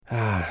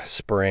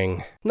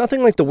Spring.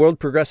 Nothing like the world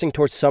progressing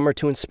towards summer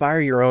to inspire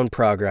your own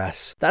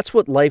progress. That's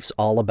what life's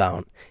all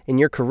about, in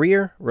your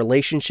career,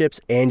 relationships,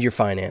 and your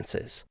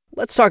finances.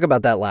 Let's talk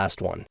about that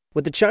last one.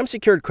 With the Chime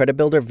Secured Credit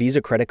Builder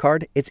Visa Credit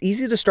Card, it's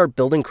easy to start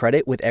building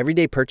credit with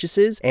everyday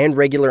purchases and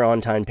regular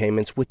on-time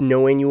payments with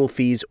no annual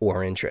fees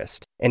or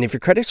interest. And if your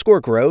credit score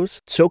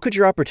grows, so could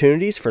your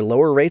opportunities for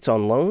lower rates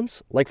on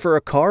loans, like for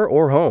a car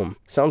or home.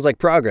 Sounds like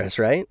progress,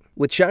 right?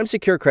 With Chime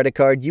Secure Credit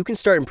Card, you can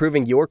start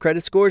improving your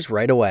credit scores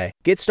right away.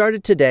 Get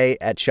started today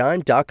at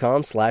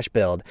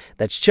chime.com/build.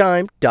 That's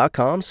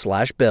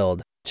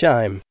chime.com/build.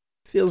 Chime.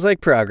 Feels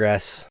like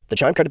progress. The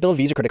Chime Credit Builder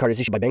Visa Credit Card is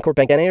issued by Bancorp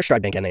Bank N.A. or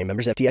Stride Bank N.A.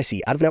 Members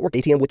FDIC. Out-of-network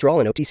ATM withdrawal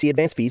and OTC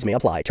advance fees may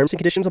apply. Terms and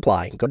conditions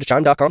apply. Go to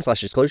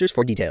chime.com/disclosures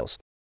for details.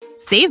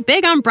 Save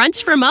big on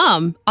brunch for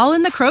mom, all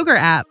in the Kroger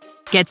app.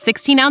 Get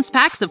 16-ounce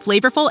packs of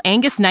flavorful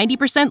Angus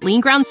 90%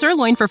 lean ground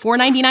sirloin for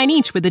 $4.99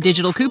 each with a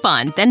digital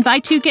coupon. Then buy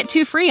 2, get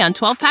 2 free on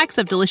 12 packs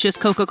of delicious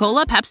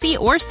Coca-Cola, Pepsi,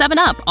 or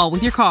 7-Up, all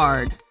with your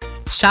card.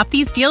 Shop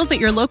these deals at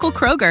your local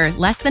Kroger,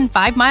 less than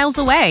 5 miles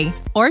away.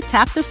 Or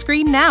tap the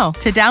screen now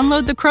to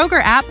download the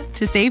Kroger app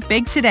to save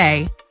big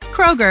today.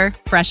 Kroger,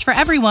 fresh for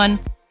everyone.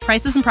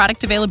 Prices and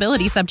product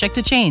availability subject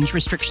to change.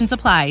 Restrictions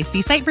apply.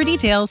 See site for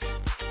details.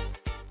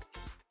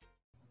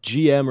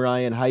 GM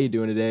Ryan, how you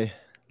doing today?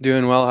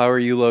 Doing well. How are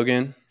you,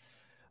 Logan?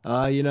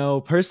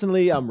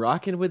 Personally, I'm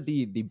rocking with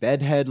the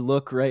bedhead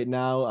look right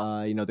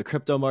now. The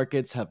crypto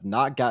markets have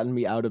not gotten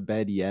me out of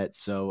bed yet.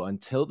 So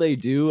until they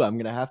do, I'm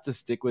going to have to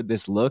stick with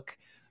this look.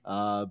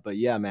 But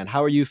yeah, man,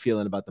 how are you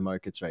feeling about the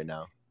markets right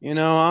now?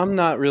 I'm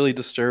not really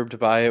disturbed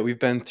by it. We've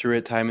been through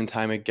it time and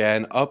time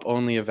again, up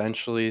only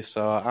eventually.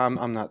 So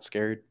I'm not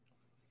scared.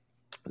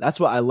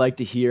 That's what I like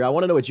to hear. I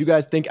want to know what you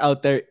guys think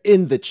out there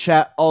in the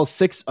chat. All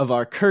 6 of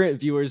our current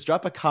viewers,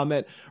 drop a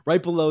comment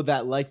right below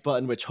that like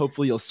button, which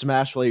hopefully you'll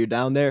smash while you're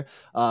down there.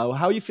 How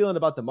are you feeling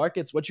about the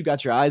markets? What you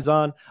got your eyes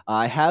on?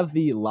 I have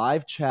the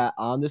live chat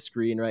on the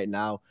screen right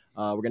now.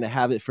 We're going to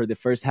have it for the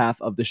first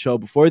half of the show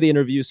before the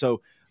interview.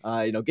 So,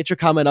 get your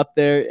comment up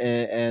there.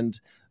 And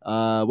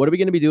what are we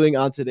going to be doing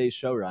on today's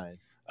show, Ryan?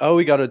 Oh,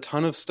 we got a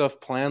ton of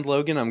stuff planned,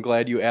 Logan. I'm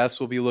glad you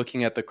asked. We'll be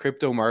looking at the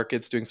crypto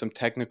markets, doing some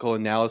technical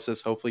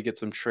analysis, hopefully get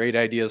some trade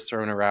ideas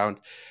thrown around.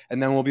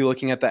 And then we'll be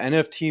looking at the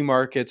NFT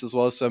markets as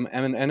well as some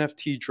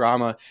NFT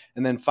drama.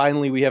 And then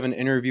finally, we have an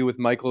interview with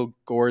Michael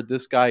Gord.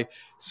 This guy,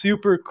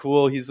 super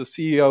cool. He's the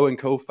CEO and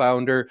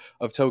co-founder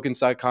of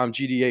Tokens.com,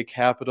 GDA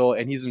Capital,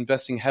 and he's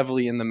investing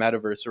heavily in the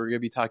metaverse. So we're going to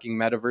be talking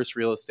metaverse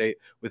real estate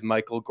with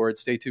Michael Gord.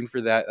 Stay tuned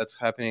for that. That's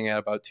happening at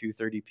about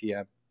 2:30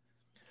 p.m.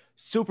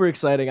 Super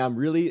exciting. I'm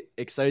really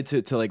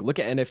excited to look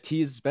at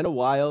NFTs. It's been a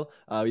while.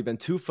 We've been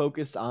too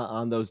focused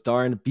on those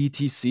darn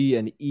BTC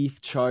and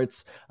ETH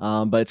charts.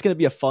 But it's going to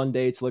be a fun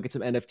day to look at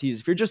some NFTs.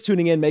 If you're just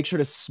tuning in, make sure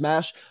to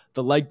smash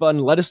the like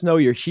button. Let us know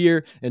you're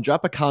here and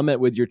drop a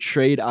comment with your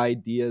trade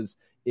ideas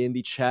in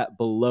the chat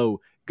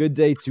below. Good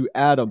day to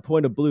Adam,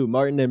 Point of Blue,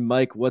 Martin, and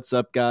Mike. What's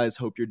up, guys?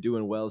 Hope you're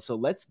doing well. So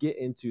let's get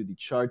into the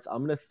charts.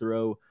 I'm going to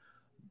throw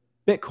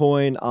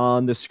Bitcoin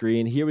on the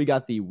screen. Here we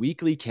got the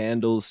weekly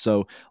candles.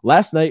 So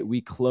last night we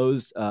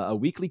closed a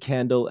weekly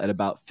candle at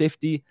about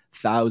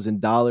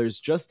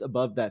 $50,000, just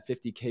above that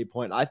 50K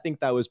point. I think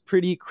that was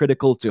pretty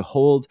critical to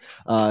hold.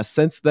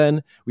 Since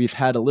then, we've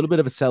had a little bit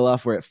of a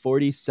sell-off. We're at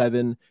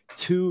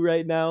 47.2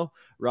 right now.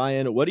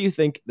 Ryan, what do you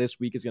think this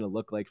week is going to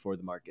look like for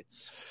the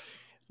markets?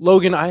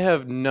 Logan, I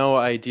have no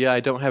idea. I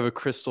don't have a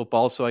crystal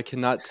ball, so I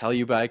cannot tell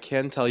you, but I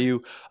can tell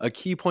you a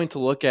key point to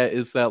look at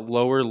is that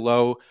lower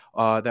low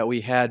that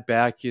we had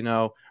back,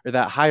 or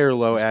that higher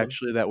low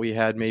actually that we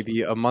had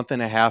maybe a month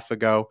and a half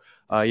ago.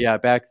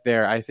 Back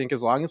there. I think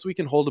as long as we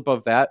can hold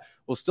above that,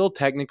 we'll still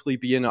technically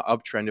be in an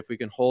uptrend if we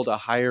can hold a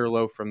higher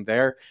low from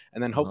there.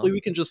 And then hopefully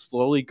we can just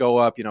slowly go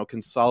up,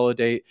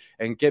 consolidate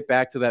and get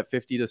back to that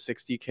 50 to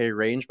 60K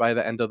range by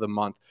the end of the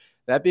month.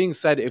 That being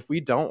said, if we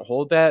don't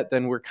hold that,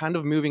 then we're kind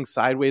of moving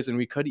sideways and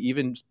we could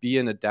even be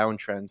in a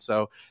downtrend.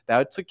 So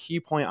that's a key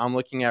point I'm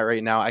looking at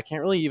right now. I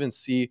can't really even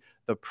see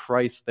the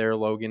price there,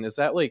 Logan. Is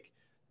that like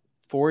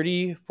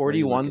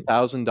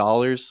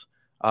 $41,000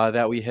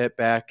 that we hit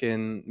back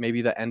in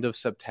maybe the end of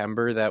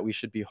September that we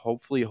should be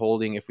hopefully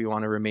holding if we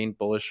want to remain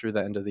bullish through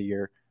the end of the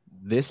year?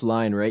 This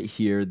line right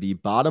here, the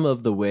bottom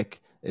of the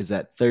wick is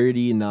at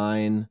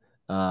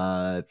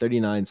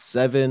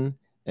 39.7.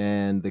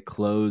 And the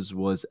close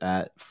was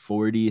at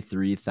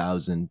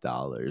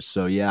 $43,000.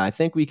 So yeah, I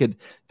think we could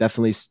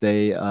definitely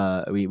stay.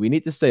 We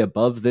need to stay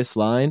above this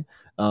line.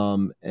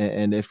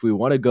 And if we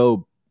want to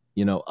go,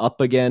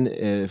 up again,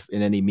 if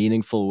in any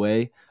meaningful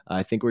way,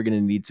 I think we're going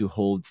to need to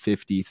hold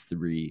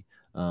 53.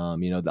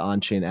 The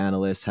on-chain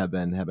analysts have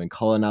been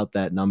calling out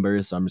that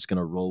number, so I'm just going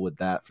to roll with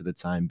that for the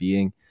time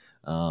being.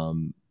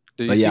 Did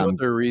you see what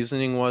their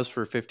reasoning was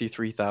for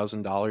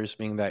 $53,000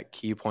 being that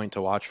key point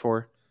to watch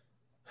for?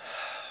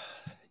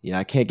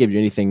 I can't give you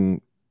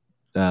anything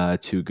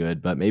too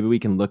good, but maybe we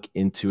can look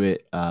into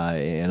it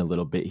in a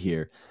little bit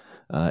here.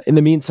 In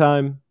the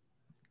meantime,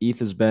 ETH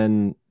has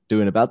been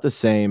doing about the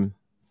same.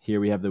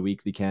 Here we have the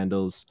weekly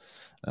candles.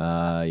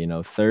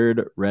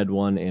 Third red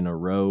one in a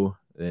row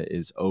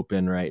is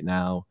open right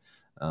now.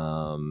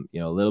 A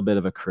little bit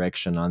of a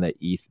correction on that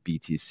ETH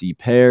BTC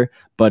pair,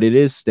 but it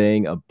is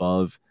staying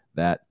above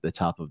the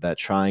top of that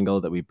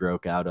triangle that we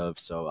broke out of.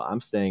 So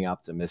I'm staying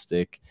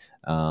optimistic.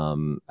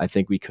 I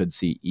think we could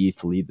see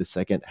ETH lead the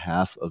second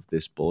half of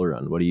this bull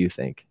run. What do you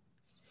think?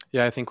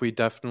 Yeah, I think we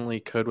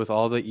definitely could, with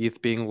all the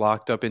ETH being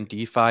locked up in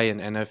DeFi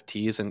and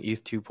NFTs and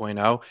ETH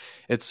 2.0.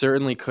 It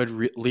certainly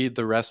could lead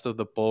the rest of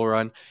the bull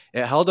run.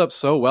 It held up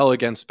so well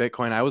against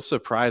Bitcoin. I was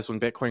surprised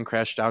when Bitcoin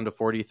crashed down to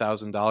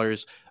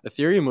 $40,000.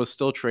 Ethereum was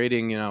still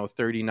trading,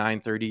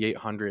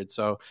 3,800.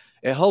 So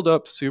it held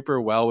up super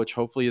well, which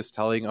hopefully is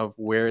telling of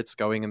where it's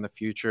going in the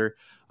future.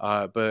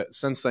 But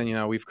since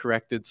then, we've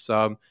corrected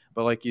some.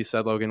 But like you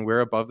said, Logan,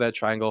 we're above that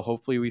triangle.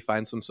 Hopefully we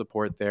find some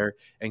support there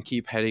and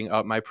keep heading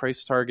up. My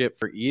price target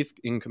for ETH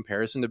in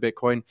comparison to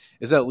Bitcoin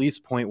is at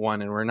least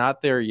 0.1, and we're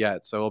not there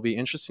yet. So it'll be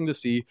interesting to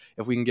see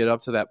if we can get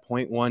up to that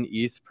 0.1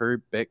 ETH per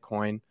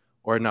Bitcoin.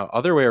 Or no,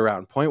 other way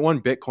around,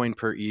 0.1 Bitcoin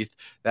per ETH.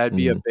 That'd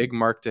be a big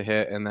mark to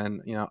hit. And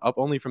then, up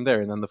only from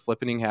there. And then the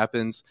flippening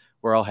happens.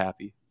 We're all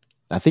happy.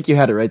 I think you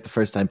had it right the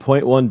first time.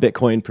 0.1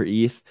 Bitcoin per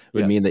ETH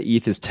would mean that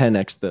ETH is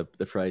 10x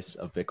the price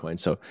of Bitcoin.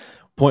 So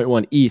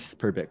 0.1 ETH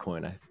per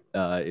Bitcoin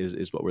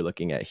is what we're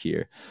looking at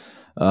here.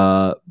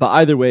 But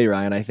either way,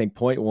 Ryan, I think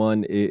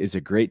 0.1 is a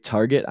great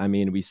target. I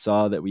mean, we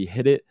saw that we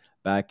hit it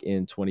back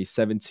in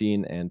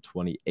 2017 and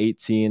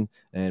 2018,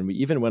 and we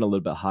even went a little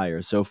bit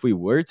higher. So if we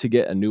were to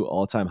get a new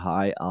all-time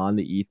high on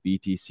the ETH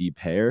BTC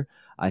pair,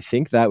 I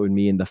think that would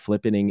mean the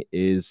flippening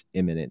is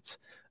imminent.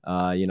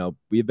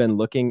 We've been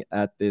looking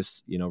at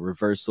this,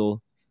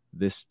 reversal,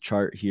 this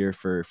chart here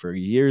for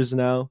years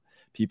now.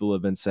 People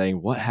have been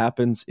saying, what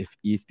happens if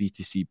ETH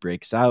BTC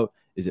breaks out?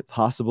 Is it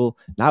possible?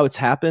 Now it's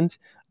happened,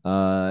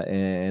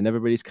 and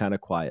everybody's kind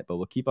of quiet, but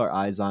we'll keep our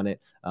eyes on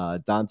it.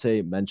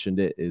 Dante mentioned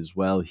it as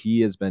well.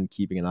 He has been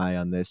keeping an eye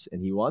on this,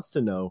 and he wants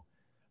to know,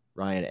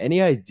 Ryan,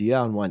 any idea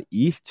on when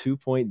ETH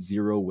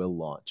 2.0 will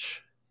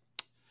launch?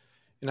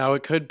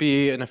 It could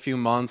be in a few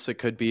months. It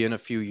could be in a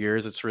few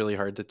years. It's really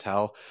hard to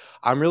tell.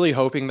 I'm really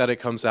hoping that it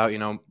comes out,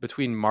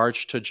 between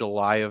March to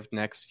July of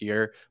next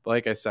year. But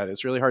like I said,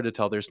 it's really hard to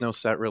tell. There's no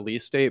set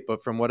release date.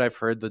 But from what I've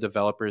heard the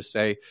developers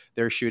say,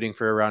 they're shooting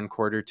for around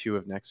Q2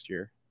 of next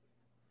year.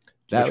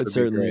 That would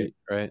certainly,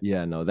 great, right?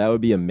 Yeah, no, that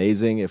would be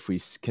amazing if we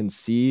can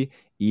see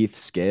ETH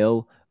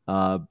scale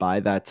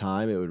by that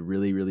time. It would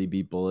really, really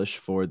be bullish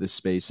for the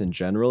space in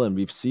general. And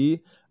we've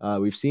seen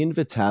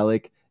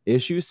Vitalik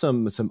issue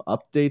some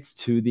updates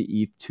to the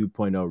ETH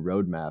 2.0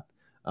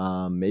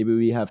 roadmap. Maybe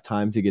we have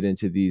time to get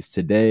into these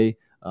today,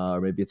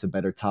 or maybe it's a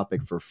better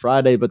topic for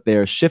Friday, but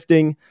they're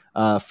shifting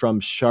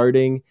from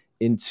sharding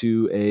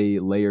into a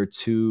layer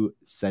 2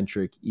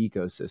 centric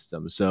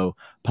ecosystem. So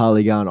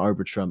Polygon,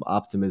 Arbitrum,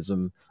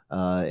 Optimism,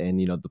 and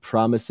the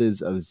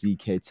promises of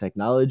ZK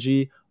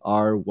technology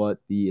are what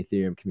the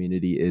Ethereum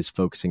community is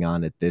focusing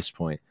on at this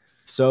point.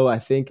 So I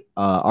think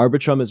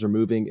Arbitrum is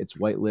removing its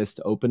whitelist,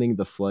 opening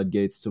the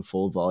floodgates to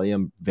full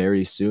volume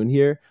very soon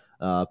here.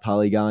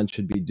 Polygon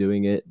should be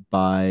doing it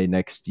by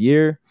next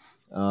year.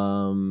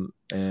 And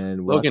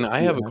Logan, I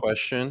have a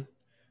question.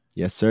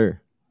 Yes,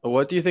 sir.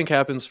 What do you think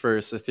happens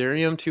first,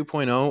 Ethereum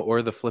 2.0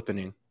 or the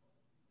flippening?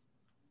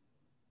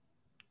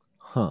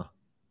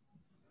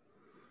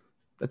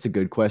 That's a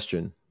good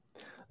question.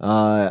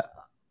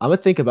 I'm going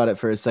to think about it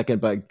for a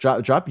second, but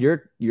drop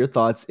your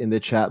thoughts in the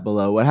chat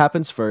below. What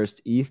happens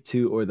first, ETH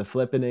 2 or the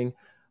flippening?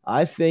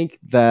 I think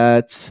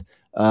that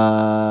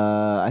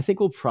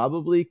we'll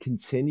probably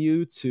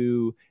continue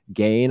to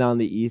gain on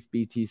the ETH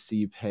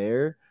BTC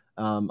pair.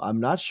 I'm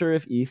not sure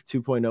if ETH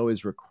 2.0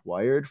 is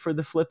required for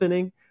the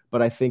flippening,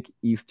 but I think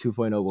ETH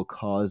 2.0 will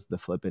cause the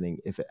flippening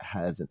if it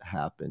hasn't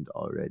happened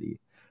already.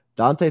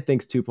 Dante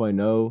thinks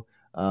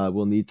 2.0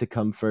 will need to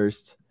come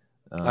first.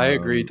 I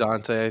agree,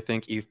 Dante. I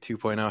think ETH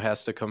 2.0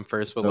 has to come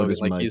first. But Logan,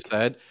 like you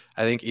said,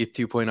 I think ETH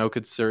 2.0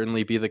 could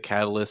certainly be the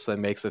catalyst that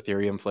makes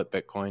Ethereum flip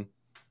Bitcoin.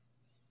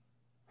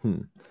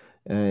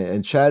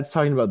 And Chad's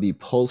talking about the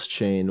Pulse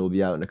chain will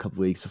be out in a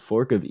couple weeks, a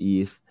fork of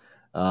ETH.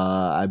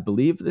 I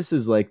believe this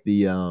is like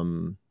the,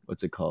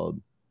 what's it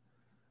called?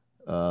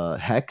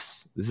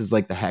 Hex. This is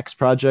like the Hex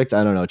project.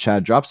 I don't know.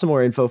 Chad, drop some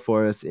more info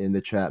for us in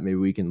the chat. Maybe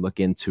we can look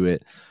into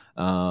it.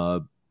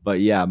 But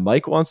yeah,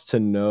 Mike wants to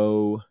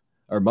know,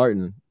 or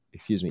Martin,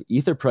 excuse me,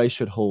 Ether price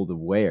should hold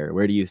where?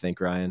 Where do you think,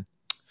 Ryan?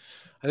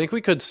 I think we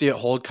could see it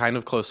hold kind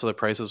of close to the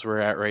prices we're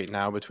at right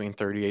now, between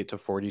 $3,800 to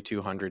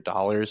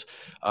 $4,200.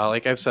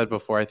 Like I've said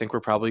before, I think we're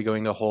probably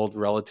going to hold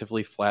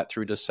relatively flat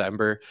through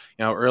December.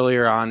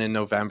 Earlier on in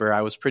November,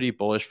 I was pretty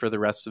bullish for the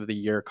rest of the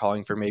year,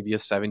 calling for maybe a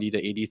 $70,000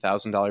 to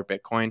 $80,000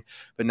 Bitcoin.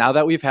 But now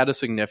that we've had a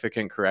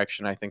significant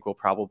correction, I think we'll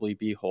probably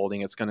be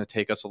holding. It's going to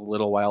take us a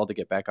little while to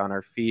get back on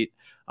our feet,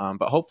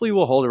 but hopefully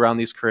we'll hold around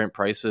these current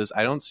prices.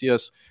 I don't see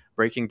us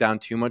breaking down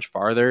too much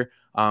farther.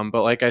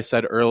 But like I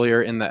said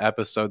earlier in the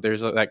episode, there's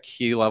that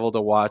key level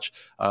to watch.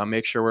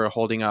 Make sure we're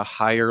holding a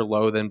higher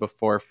low than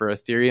before. For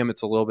Ethereum,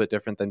 it's a little bit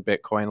different than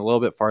Bitcoin, a little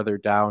bit farther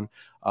down.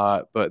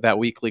 But that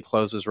weekly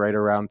close is right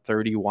around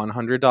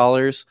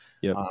 $3,100.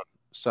 Yep.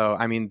 So,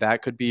 I mean,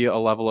 that could be a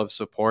level of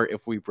support.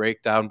 If we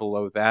break down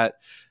below that,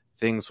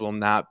 things will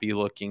not be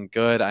looking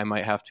good. I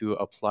might have to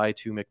apply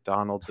to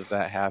McDonald's if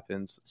that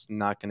happens. It's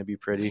not going to be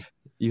pretty.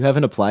 You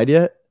haven't applied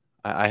yet?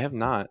 I have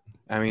not.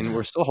 I mean,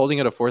 we're still holding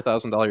at a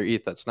 $4,000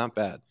 ETH. That's not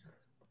bad.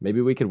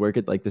 Maybe we could work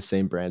at like the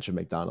same branch of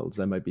McDonald's.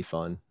 That might be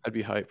fun. I'd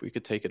be hype. We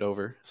could take it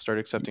over, start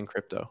accepting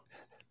crypto.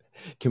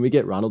 Can we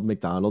get Ronald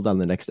McDonald on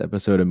the next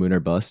episode of Moon or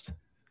Bust?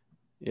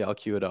 Yeah, I'll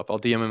queue it up. I'll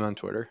DM him on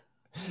Twitter.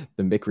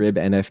 The McRib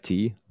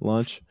NFT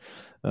launch.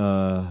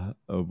 Oh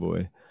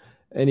boy.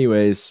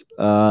 Anyways,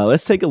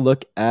 let's take a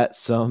look at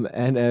some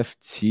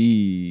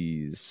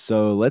NFTs.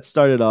 So let's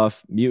start it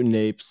off. Mutant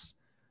Apes,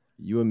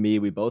 you and me,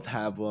 we both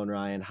have one,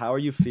 Ryan. How are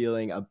you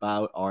feeling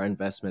about our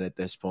investment at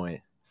this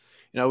point?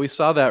 You know, we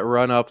saw that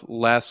run up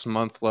last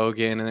month,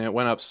 Logan, and it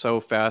went up so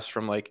fast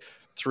from like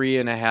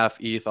 3.5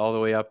 ETH all the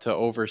way up to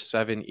over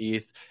 7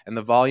 ETH, and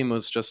the volume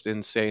was just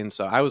insane.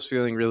 So I was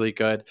feeling really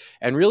good,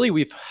 and really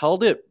we've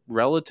held it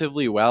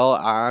relatively well.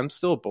 I'm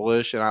still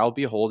bullish, and I'll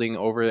be holding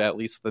over at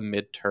least the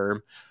midterm.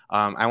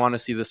 I want to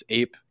see this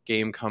ape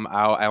game come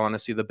out. I want to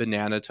see the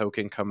banana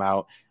token come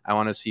out. I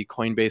want to see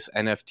Coinbase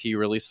NFT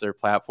release their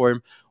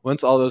platform.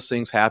 Once all those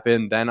things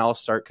happen, then I'll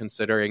start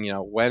considering,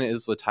 when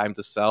is the time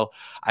to sell?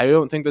 I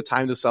don't think the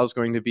time to sell is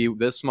going to be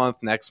this month,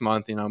 next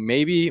month,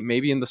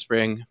 maybe in the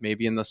spring,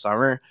 maybe in the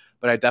summer,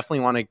 but I definitely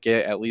want to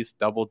get at least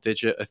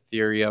double-digit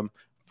Ethereum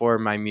for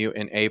my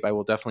Mutant Ape. I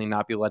will definitely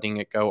not be letting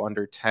it go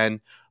under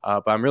 10,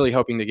 but I'm really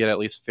hoping to get at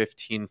least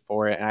 15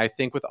 for it. And I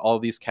think with all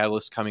these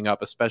catalysts coming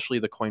up, especially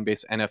the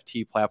Coinbase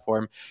NFT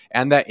platform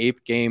and that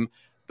ape game,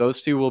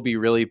 those two will be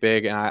really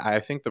big, and I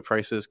think the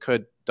prices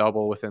could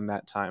double within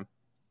that time.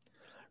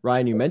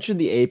 Ryan, you mentioned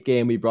the ape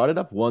game. We brought it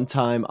up one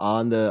time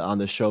on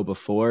the show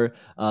before,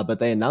 but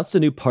they announced a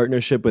new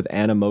partnership with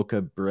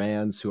Animoca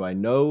Brands, who I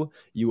know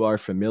you are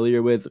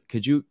familiar with.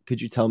 Could you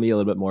tell me a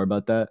little bit more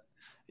about that?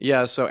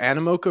 Yeah, so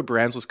Animoca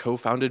Brands was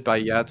co-founded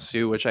by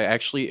Yatsu, which I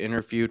actually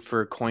interviewed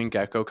for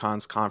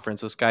CoinGeckoCon's conference.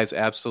 This guy's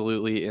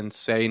absolutely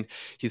insane.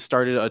 He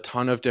started a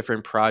ton of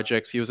different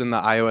projects. He was in the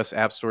iOS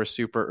App Store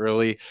super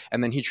early,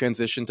 and then he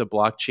transitioned to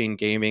blockchain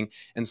gaming.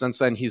 And since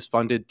then, he's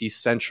funded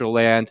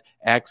Decentraland,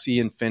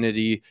 Axie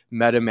Infinity,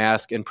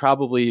 MetaMask, and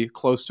probably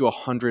close to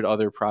 100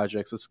 other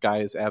projects. This guy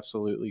is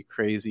absolutely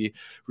crazy,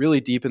 really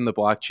deep in the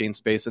blockchain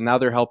space. And now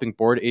they're helping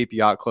Bored Ape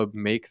Yacht Club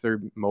make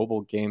their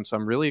mobile game. So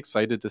I'm really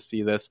excited to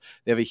see this.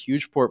 They have a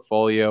huge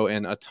portfolio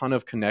and a ton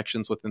of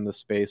connections within the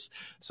space.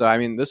 So, I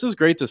mean, this is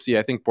great to see.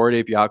 I think Bored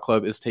Ape Yacht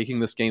Club is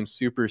taking this game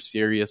super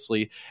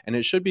seriously, and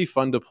it should be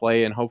fun to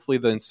play. And hopefully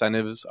the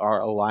incentives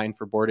are aligned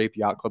for Bored Ape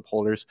Yacht Club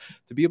holders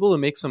to be able to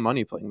make some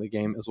money playing the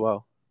game as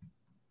well.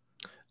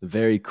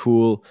 Very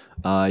cool.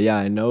 Yeah,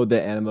 I know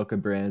that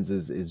Animoca Brands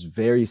is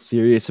very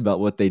serious about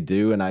what they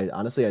do, and I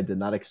did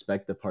not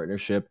expect the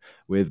partnership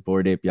with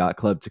Bored Ape Yacht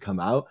Club to come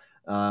out.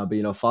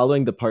 But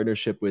following the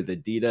partnership with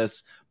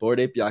Adidas, Bored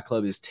Ape Yacht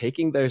Club is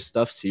taking their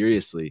stuff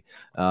seriously.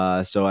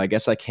 So I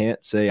guess I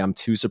can't say I'm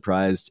too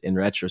surprised in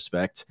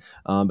retrospect.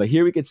 But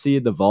here we could see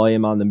the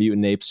volume on the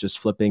Mutant Apes just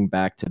flipping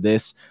back to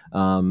this.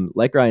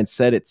 Like Ryan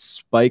said, it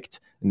spiked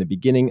in the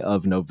beginning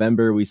of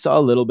November. We saw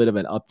a little bit of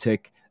an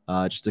uptick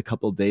just a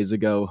couple days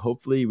ago.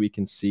 Hopefully we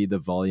can see the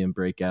volume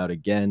break out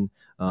again,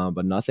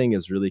 but nothing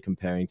is really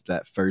comparing to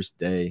that first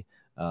day.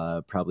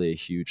 Probably a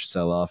huge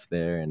sell-off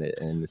there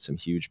and some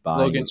huge buying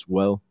Logan, as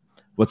well.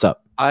 What's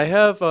up? I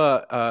have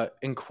a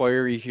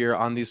inquiry here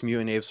on these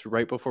Mutant Apes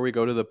right before we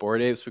go to the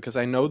Bored Apes, because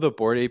I know the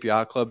Bored Ape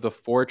Yacht Club, the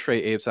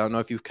 4-tray apes, I don't know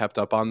if you've kept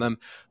up on them,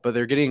 but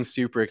they're getting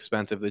super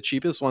expensive. The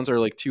cheapest ones are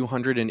like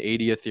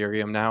 280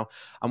 Ethereum now.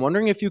 I'm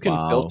wondering if you can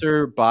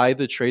filter by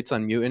the traits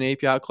on Mutant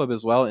Ape Yacht Club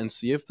as well and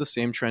see if the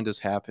same trend is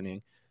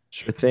happening.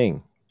 Sure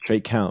thing.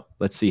 Trait count.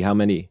 Let's see how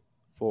many.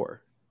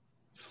 4.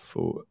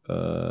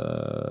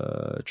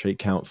 Trait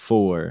count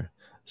 4.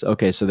 So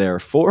there are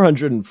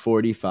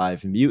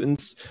 445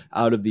 mutants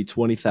out of the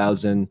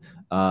 20,000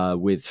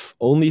 with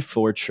only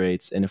 4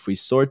 traits. And if we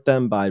sort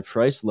them by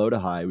price low to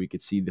high, we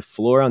could see the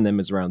floor on them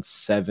is around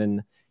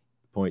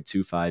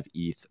 7.25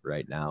 ETH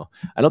right now.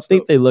 I don't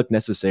think they look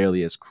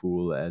necessarily as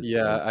cool as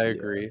I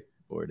agree.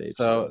 Bored Apes.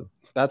 So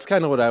that's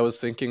kind of what I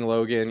was thinking,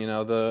 Logan.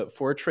 The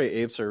 4-tray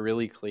apes are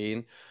really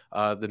clean.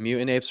 The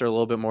Mutant Apes are a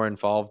little bit more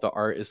involved. The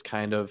art is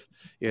kind of,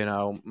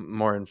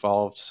 more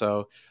involved.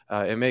 So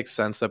it makes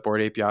sense that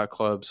Bored Ape Yacht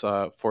Club's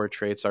 4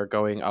 traits are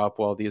going up,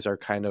 while these are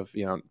kind of,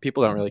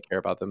 people don't really care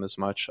about them as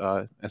much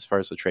as far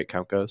as the trait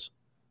count goes.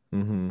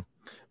 Mm-hmm.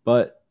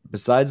 But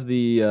besides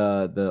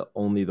the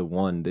only the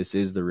one, this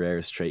is the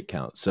rarest trait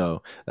count.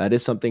 So that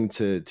is something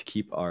to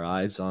keep our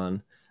eyes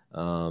on.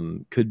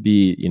 Could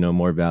be,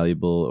 more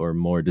valuable or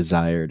more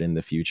desired in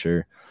the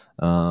future.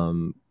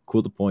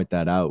 Cool to point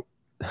that out.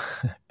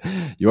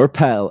 Your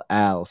pal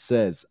Al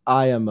says,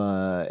 I am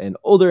an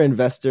older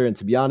investor, and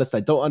to be honest,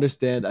 I don't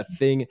understand a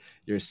thing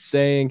you're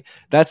saying.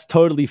 That's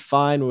totally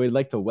fine. We'd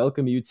like to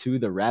welcome you to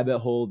the rabbit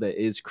hole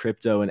that is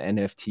crypto and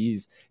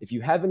NFTs. If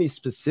you have any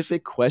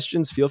specific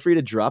questions, feel free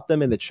to drop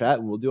them in the chat,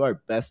 and we'll do our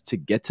best to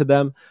get to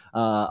them.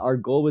 Our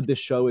goal with this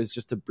show is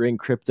just to bring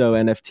crypto,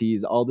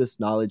 NFTs, all this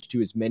knowledge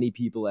to as many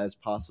people as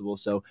possible.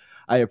 So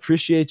I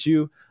appreciate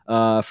you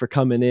for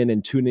coming in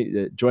and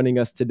joining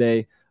us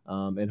today.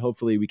 And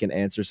hopefully we can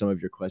answer some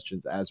of your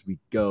questions as we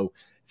go.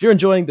 If you're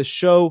enjoying the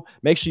show,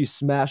 make sure you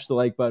smash the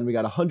like button. We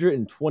got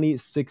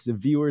 126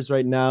 viewers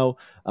right now.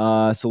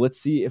 So let's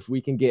see if we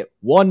can get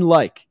one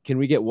like. Can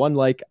we get one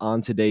like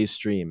on today's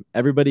stream?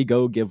 Everybody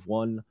go give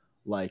one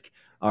like.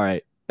 All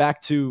right,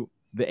 back to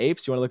the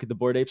apes. You want to look at the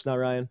Bored Apes now,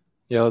 Ryan?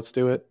 Yeah, let's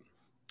do it.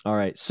 All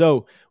right,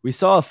 so we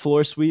saw a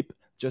floor sweep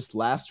just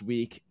last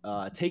week,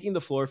 taking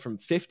the floor from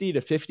 50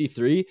 to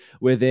 53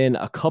 within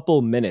a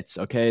couple minutes.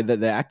 Okay,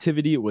 the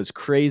activity was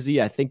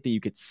crazy. I think that you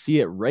could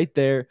see it right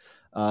there.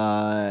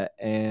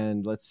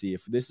 And let's see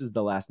if this is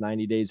the last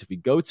 90 days. If we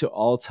go to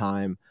all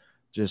time,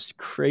 just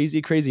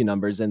crazy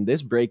numbers. And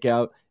this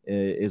breakout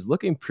is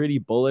looking pretty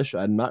bullish.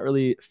 I'm not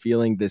really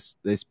feeling this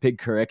big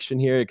correction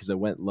here because it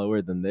went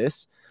lower than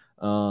this.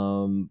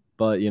 But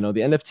the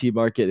NFT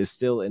market is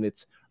still in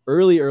its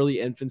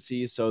early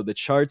infancy, so the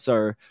charts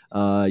are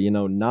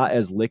not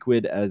as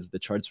liquid as the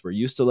charts we're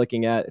used to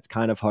looking at. It's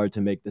kind of hard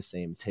to make the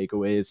same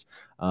takeaways.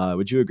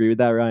 Would you agree with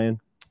that, Ryan?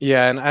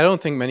 Yeah, and I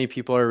don't think many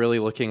people are really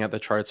looking at the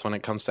charts when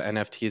it comes to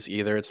NFTs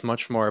either. It's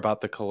much more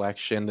about the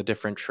collection, the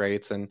different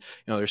traits, and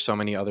there's so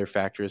many other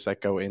factors that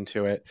go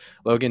into it.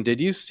 Logan, did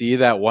you see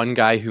that one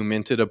guy who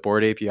minted a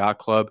Bored Ape Yacht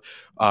Club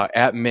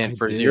at mint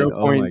for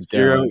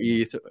 0.0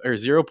 ETH or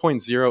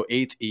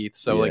 0.08 ETH,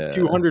 so like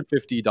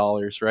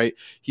 $250, right?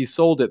 He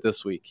sold it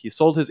this week. He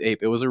sold his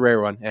ape. It was a rare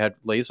one. It had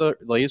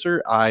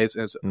laser eyes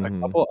and a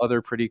couple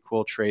other pretty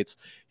cool traits.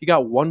 He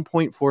got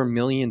 $1.4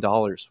 million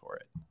for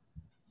it.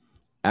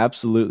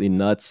 Absolutely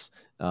nuts.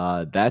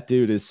 That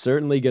dude is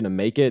certainly going to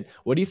make it.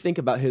 What do you think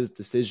about his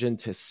decision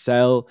to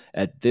sell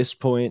at this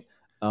point?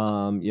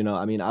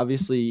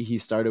 Obviously he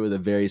started with a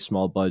very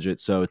small budget,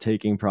 so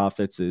taking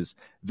profits is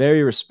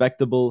very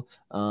respectable.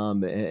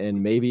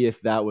 And maybe if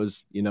that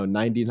was,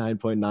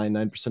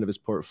 99.99% of his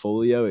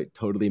portfolio, it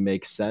totally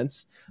makes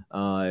sense.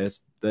 I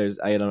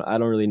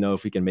don't really know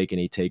if we can make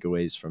any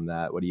takeaways from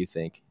that. What do you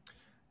think?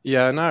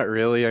 Yeah, not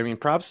really. I mean,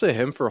 props to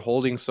him for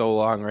holding so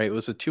long, right? It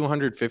was a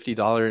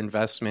 $250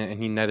 investment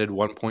and he netted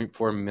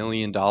 $1.4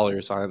 million on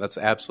it. That's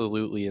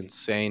absolutely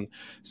insane.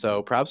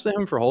 So props to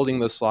him for holding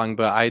this long,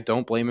 but I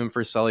don't blame him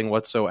for selling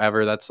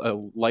whatsoever. That's a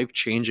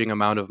life-changing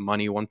amount of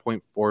money,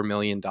 $1.4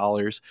 million.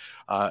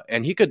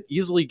 And he could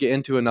easily get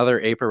into another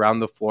ape around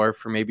the floor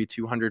for maybe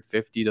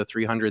 $250,000 to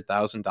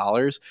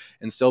 $300,000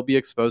 and still be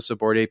exposed to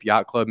Bored Ape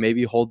Yacht Club.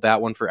 Maybe hold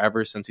that one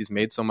forever since he's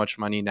made so much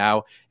money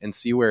now and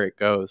see where it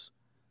goes.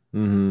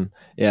 Mm-hmm.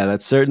 Yeah,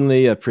 that's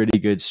certainly a pretty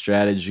good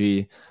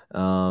strategy.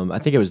 I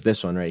think it was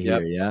this one right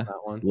here. Yeah, that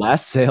one.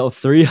 Last sale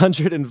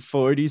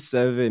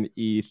 347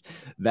 ETH.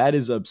 That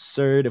is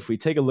absurd. If we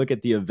take a look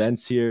at the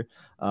events here,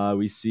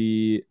 we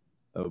see,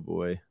 oh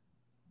boy,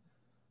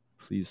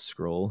 please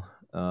scroll.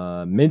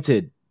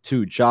 Minted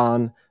to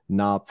John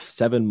Knopf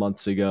 7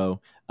 months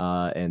ago,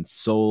 and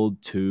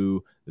sold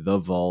to the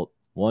vault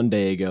 1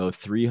 day ago,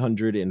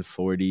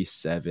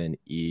 347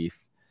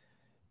 ETH.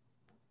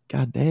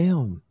 God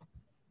damn.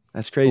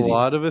 That's crazy. A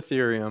lot of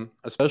Ethereum,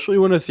 especially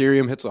when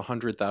Ethereum hits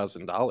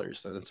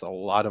 $100,000. That's a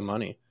lot of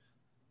money.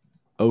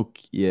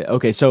 Okay, yeah.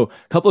 Okay, so a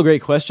couple of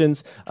great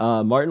questions.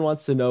 Martin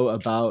wants to know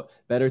about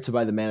better to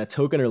buy the Mana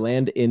token or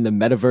land in the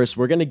metaverse.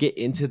 We're going to get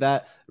into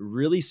that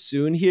really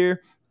soon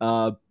here,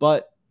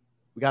 but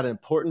we got an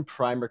important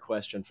primer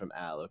question from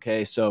Al.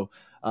 Okay, so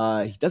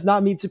he does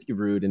not mean to be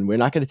rude, and we're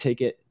not going to take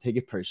it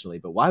personally.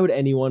 But why would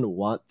anyone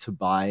want to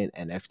buy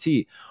an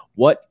NFT?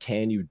 What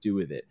can you do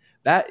with it?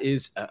 That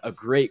is a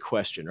great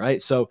question,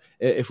 right? So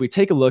if we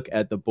take a look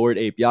at the Bored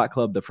Ape Yacht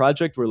Club, the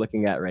project we're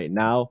looking at right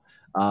now,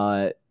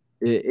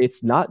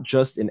 it's not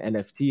just an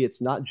NFT.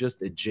 It's not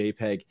just a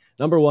JPEG.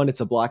 Number one,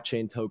 it's a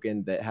blockchain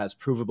token that has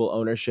provable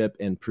ownership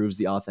and proves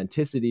the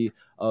authenticity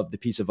of the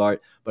piece of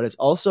art, but it's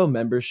also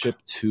membership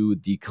to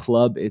the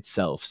club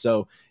itself.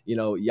 So,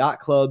 yacht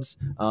clubs,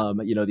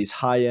 these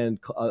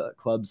high-end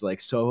clubs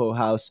like Soho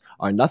House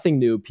are nothing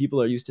new. People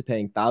are used to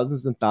paying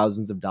thousands and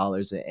thousands of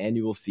dollars in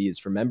annual fees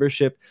for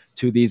membership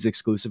to these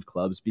exclusive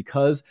clubs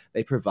because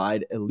they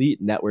provide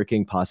elite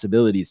networking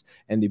possibilities.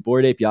 And the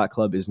Bored Ape Yacht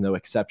Club is no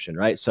exception,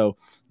 right? So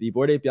the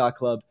Bored Ape Yacht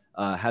Club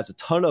has a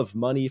ton of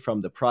money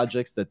from the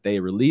projects that they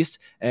released,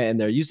 and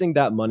they're using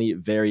that money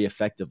very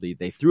effectively.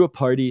 They threw a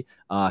party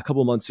a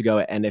couple months ago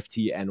at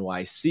NFT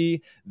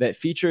NYC that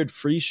featured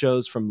free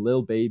shows from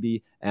Lil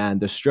Baby and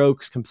the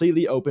Strokes,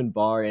 completely open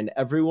bar, and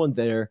everyone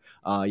there,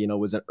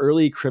 was an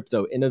early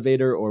crypto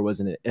innovator or was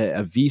a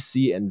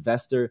VC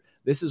investor.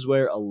 This is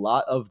where a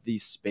lot of the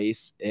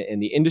space in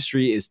the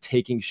industry is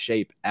taking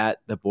shape at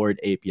the Bored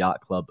Ape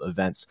Yacht Club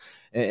events.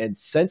 And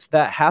since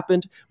that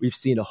happened, we've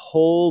seen a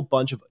whole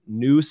bunch of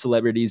new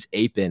celebrities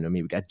ape in. I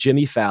mean, we got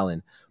Jimmy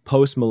Fallon,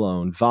 Post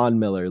Malone, Von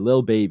Miller,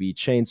 Lil Baby,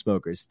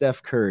 Chainsmokers,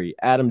 Steph Curry,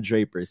 Adam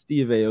Draper,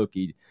 Steve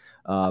Aoki,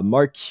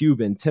 Mark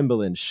Cuban,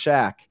 Timbaland,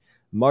 Shaq,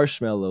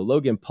 Marshmello,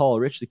 Logan Paul,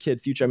 Rich the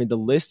Kid, Future. I mean, the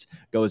list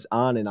goes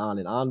on and on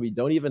and on. We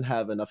don't even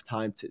have enough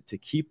time to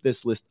keep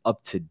this list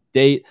up to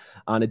date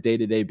on a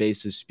day-to-day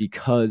basis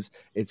because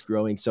it's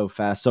growing so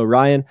fast. So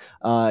Ryan,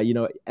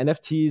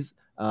 NFTs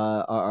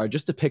are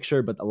just a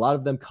picture, but a lot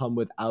of them come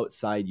with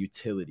outside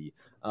utility.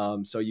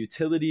 So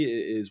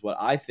utility is what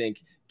I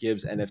think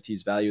gives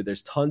NFTs value.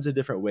 There's tons of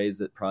different ways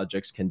that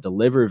projects can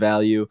deliver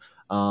value,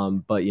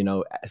 but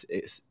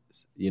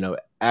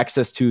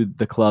access to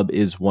the club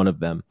is one of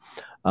them.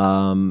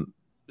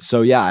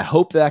 So yeah, I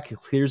hope that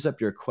clears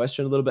up your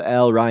question a little bit,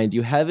 Al. Ryan, do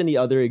you have any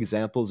other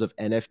examples of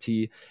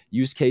NFT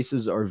use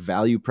cases or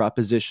value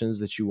propositions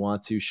that you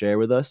want to share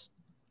with us?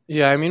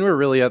 Yeah, I mean, we're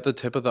really at the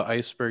tip of the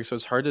iceberg, so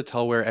it's hard to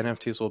tell where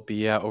NFTs will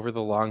be at over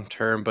the long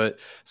term. But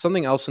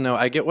something else to know,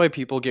 I get why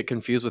people get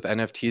confused with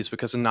NFTs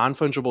because a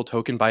non-fungible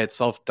token by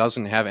itself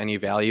doesn't have any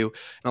value.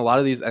 And a lot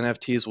of these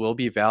NFTs will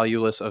be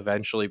valueless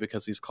eventually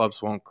because these clubs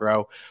won't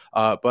grow.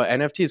 But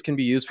NFTs can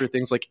be used for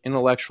things like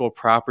intellectual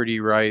property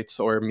rights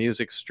or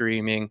music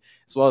streaming,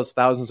 as well as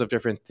thousands of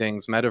different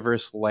things,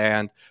 metaverse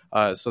land.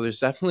 So there's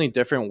definitely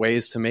different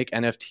ways to make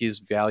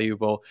NFTs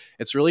valuable.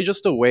 It's really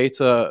just a way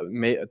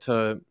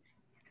to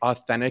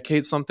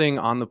authenticate something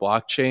on the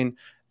blockchain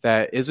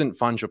that isn't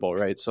fungible,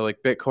 right? So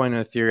like Bitcoin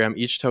and Ethereum,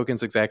 each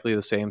token's exactly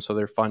the same, so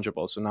they're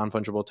fungible. So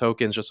non-fungible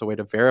tokens, just a way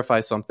to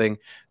verify something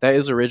that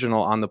is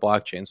original on the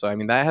blockchain. So I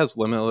mean, that has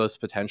limitless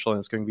potential, and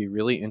it's going to be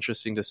really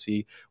interesting to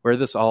see where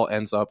this all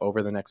ends up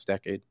over the next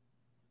decade.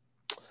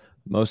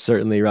 Most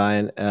certainly,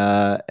 Ryan.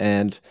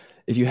 And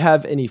if you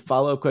have any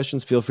follow-up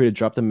questions, feel free to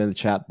drop them in the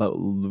chat, but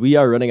we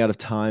are running out of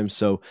time.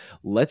 So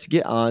let's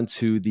get on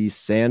to the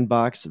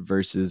Sandbox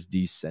versus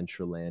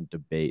Decentraland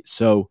debate.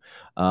 So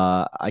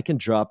I can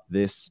drop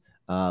this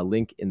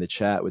link in the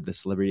chat with the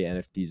celebrity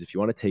NFTs if you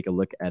want to take a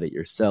look at it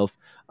yourself.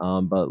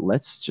 But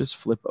let's just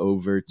flip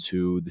over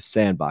to the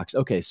Sandbox.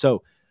 Okay,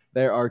 so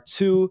there are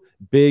two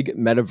big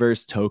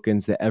metaverse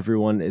tokens that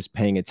everyone is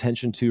paying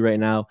attention to right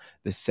now,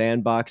 the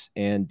Sandbox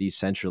and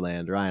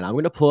Decentraland. Ryan, I'm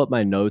going to pull up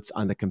my notes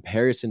on the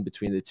comparison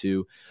between the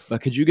two, but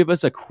could you give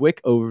us a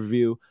quick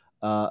overview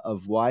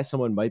of why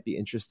someone might be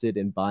interested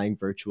in buying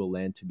virtual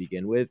land to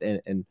begin with,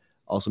 and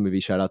also maybe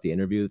shout out the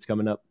interview that's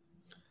coming up?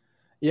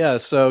 Yeah,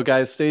 so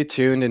guys, stay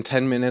tuned. In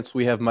 10 minutes,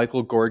 we have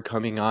Michael Gord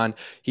coming on.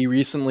 He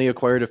recently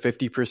acquired a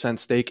 50%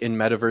 stake in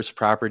Metaverse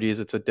Properties.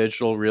 It's a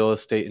digital real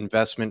estate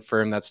investment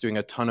firm that's doing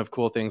a ton of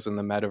cool things in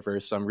the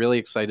metaverse. So I'm really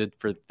excited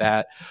for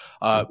that.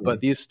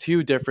 But these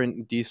two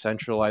different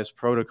decentralized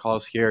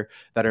protocols here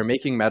that are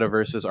making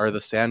metaverses are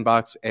the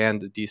Sandbox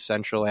and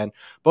Decentraland.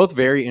 Both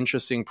very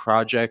interesting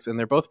projects, and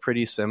they're both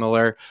pretty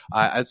similar.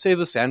 I'd say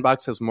the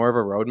Sandbox has more of a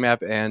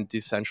roadmap, and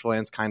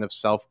Decentraland's kind of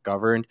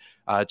self-governed.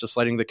 Just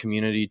letting the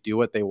community do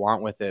what they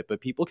want with it.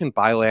 But people can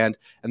buy land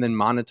and then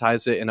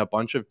monetize it in a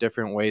bunch of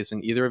different ways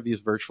in either of these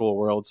virtual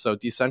worlds. So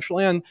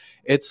Decentraland,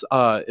 its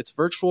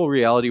virtual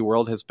reality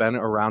world has been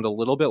around a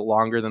little bit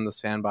longer than the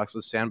Sandbox.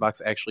 The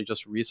Sandbox actually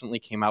just recently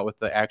came out with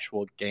the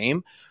actual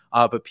game.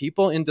 But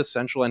people in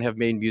Decentraland have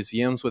made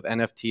museums with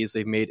NFTs.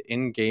 They've made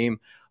in-game,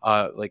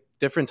 like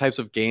different types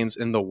of games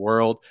in the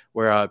world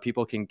where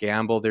people can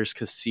gamble. There's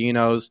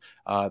casinos,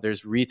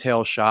 there's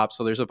retail shops.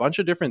 So there's a bunch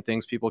of different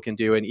things people can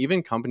do. And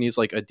even companies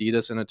like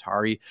Adidas and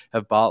Atari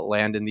have bought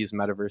land in these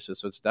metaverses.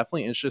 So it's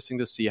definitely interesting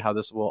to see how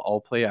this will all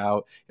play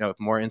out. You know, if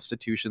more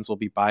institutions will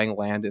be buying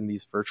land in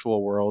these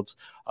virtual worlds.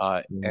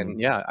 And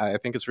yeah, I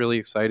think it's really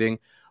exciting.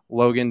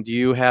 Logan, do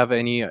you have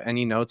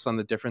any notes on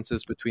the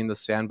differences between the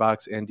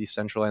Sandbox and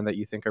Decentraland that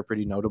you think are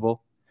pretty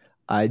notable?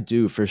 I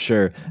do, for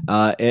sure.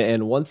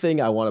 And one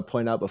thing I want to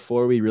point out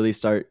before we really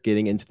start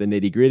getting into the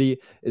nitty gritty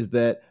is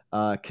that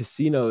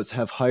casinos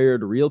have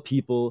hired real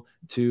people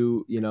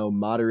to,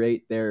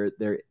 moderate their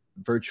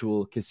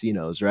virtual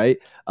casinos, right?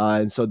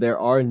 And so there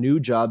are new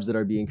jobs that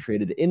are being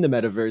created in the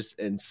metaverse,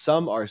 and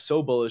some are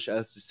so bullish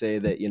as to say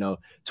that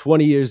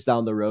 20 years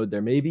down the road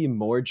there may be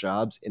more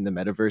jobs in the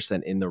metaverse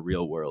than in the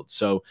real world.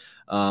 So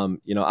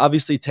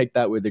obviously take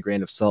that with a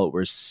grain of salt.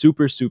 We're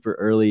super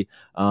early,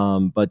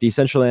 but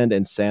Decentraland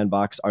and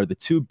Sandbox are the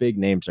two big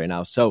names right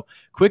now. So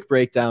quick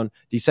breakdown: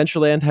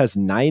 Decentraland has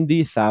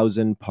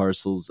 90,000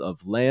 parcels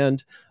of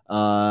land,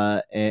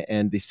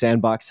 and the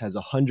Sandbox has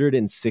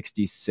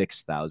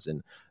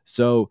 166,000.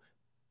 So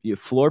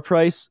floor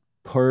price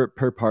per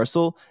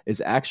parcel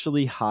is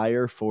actually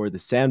higher for the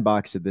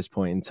Sandbox at this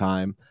point in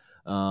time.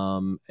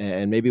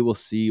 And maybe we'll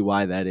see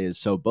why that is.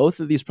 So both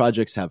of these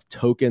projects have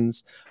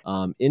tokens.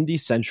 In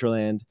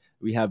Decentraland,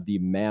 we have the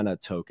Mana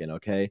token,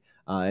 okay?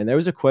 And there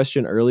was a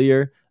question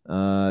earlier.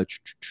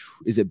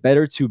 Is it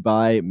better to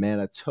buy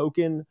Mana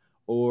token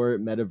or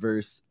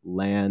Metaverse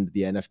Land,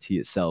 the NFT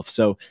itself.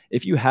 So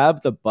if you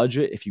have the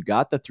budget, if you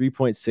got the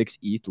 3.6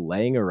 ETH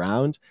laying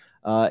around,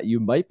 you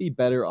might be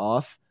better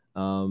off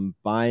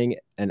buying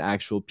an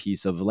actual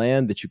piece of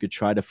land that you could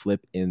try to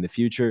flip in the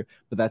future,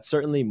 but that's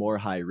certainly more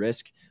high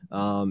risk.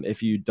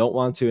 If you don't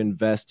want to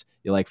invest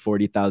like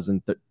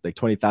 $40,000, like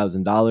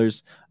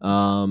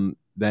 $20,000,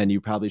 then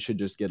you probably should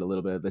just get a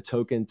little bit of the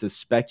token to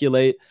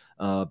speculate.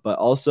 But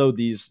also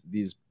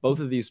both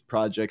of these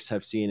projects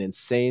have seen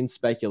insane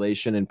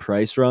speculation and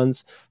price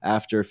runs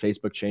after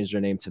Facebook changed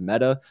their name to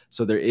Meta.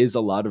 So there is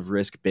a lot of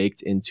risk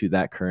baked into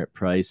that current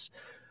price.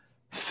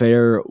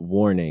 Fair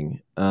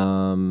warning.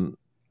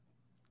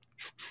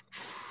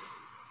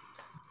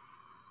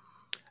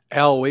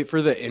 Al, wait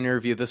for the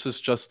interview. This is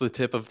just the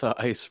tip of the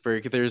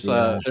iceberg.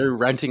 They're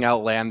renting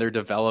out land, they're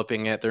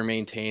developing it, they're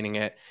maintaining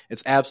it.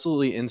 It's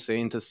absolutely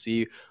insane to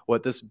see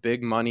what this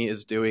big money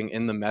is doing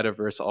in the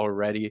metaverse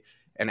already.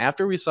 And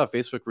after we saw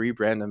Facebook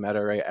rebrand to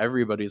Meta, right,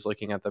 everybody's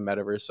looking at the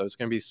metaverse. So it's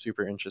going to be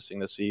super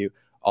interesting to see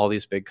all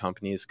these big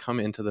companies come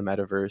into the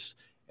metaverse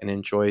and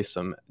enjoy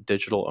some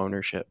digital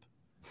ownership.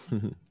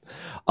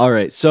 All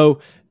right.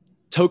 So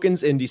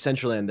tokens in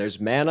Decentraland. There's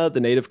Mana, the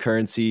native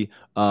currency,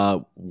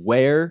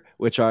 Wear,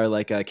 which are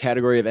like a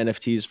category of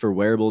NFTs for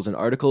wearables and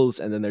articles,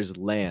 and then there's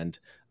Land,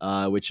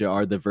 which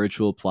are the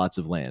virtual plots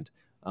of land.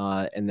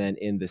 And then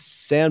in the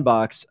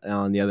Sandbox,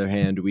 on the other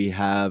hand, we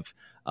have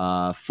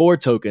 4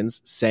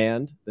 tokens: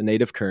 Sand, the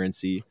native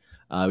currency.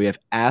 We have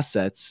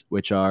Assets,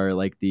 which are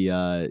like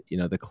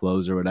the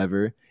clothes or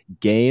whatever,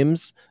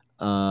 Games,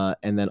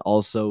 and then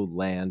also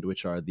Land,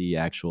 which are the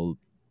actual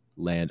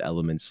land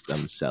elements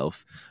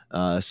themselves.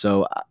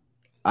 So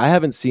I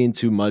haven't seen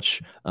too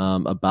much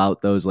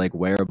about those like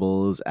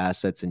wearables,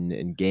 assets,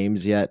 and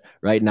games yet.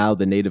 Right now,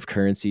 the native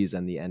currencies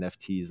and the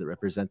NFTs that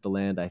represent the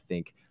land, I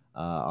think,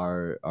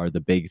 are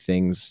the big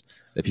things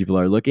that people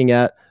are looking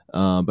at.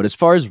 But as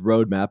far as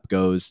roadmap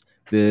goes,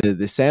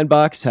 the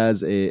Sandbox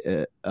has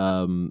the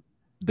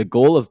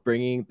goal of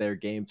bringing their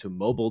game to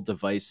mobile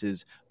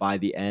devices by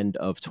the end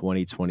of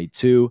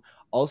 2022.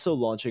 Also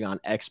launching on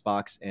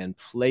Xbox and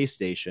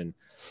PlayStation.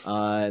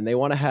 And they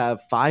want to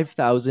have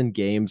 5,000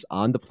 games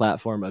on the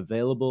platform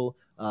available.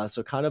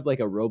 So kind of like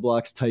a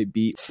Roblox type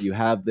beat. You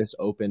have this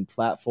open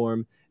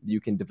platform.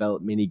 You can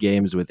develop mini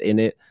games within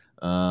it.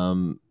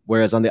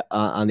 Whereas on the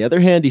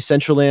other hand,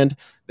 Decentraland,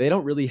 they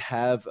don't really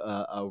have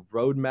a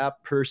roadmap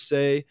per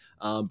se,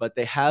 but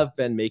they have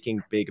been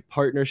making big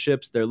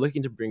partnerships. They're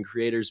looking to bring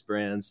creators,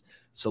 brands,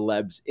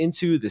 celebs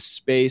into this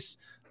space.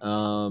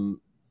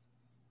 And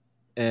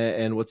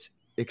what's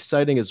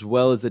exciting as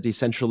well is that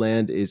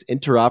Decentraland is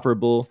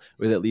interoperable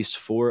with at least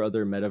 4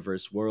 other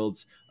metaverse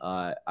worlds.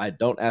 I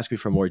don't ask me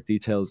for more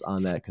details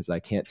on that because I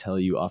can't tell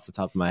you off the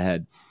top of my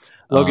head.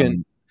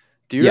 Logan,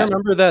 do you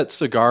remember that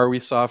cigar we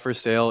saw for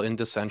sale in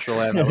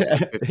Decentraland that was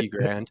like 50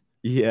 grand?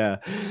 Yeah.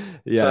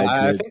 So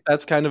I think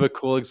that's kind of a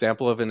cool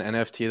example of an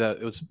NFT that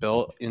was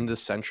built in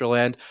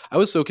Decentraland. I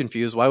was so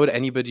confused. Why would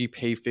anybody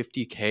pay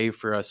 $50K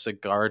for a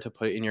cigar to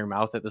put in your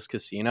mouth at this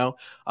casino?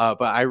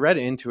 But I read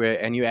into it,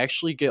 and you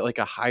actually get like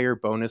a higher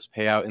bonus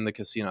payout in the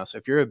casino. So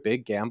if you're a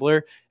big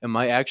gambler, it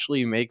might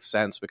actually make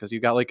sense because you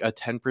got like a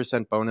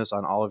 10% bonus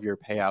on all of your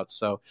payouts.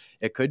 So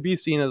it could be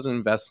seen as an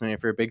investment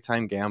if you're a big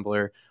time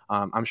gambler.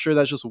 I'm sure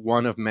that's just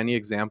one of many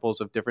examples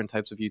of different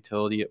types of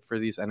utility for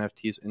these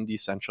NFTs in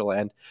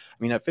Decentraland. I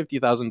mean, at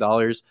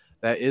 $50,000,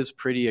 that is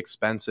pretty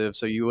expensive.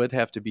 So you would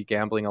have to be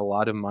gambling a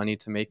lot of money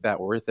to make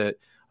that worth it.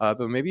 But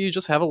maybe you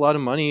just have a lot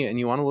of money and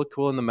you want to look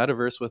cool in the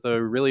metaverse with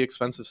a really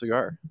expensive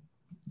cigar.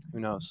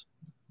 Who knows?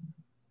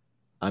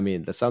 I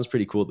mean, that sounds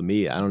pretty cool to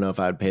me. I don't know if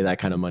I'd pay that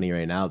kind of money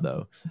right now,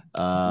 though.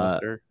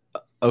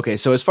 Okay,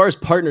 so as far as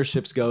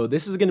partnerships go,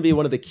 this is going to be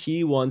one of the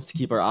key ones to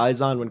keep our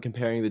eyes on when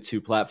comparing the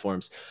two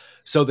platforms.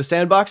 So the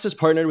Sandbox has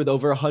partnered with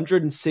over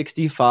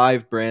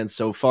 165 brands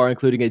so far,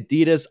 including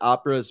Adidas,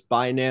 Operas,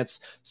 Binance,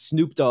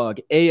 Snoop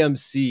Dogg,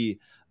 AMC,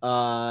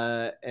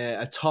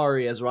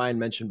 Atari, as Ryan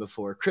mentioned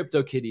before,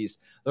 CryptoKitties.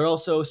 They're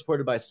also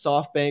supported by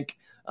SoftBank,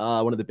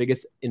 one of the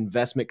biggest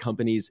investment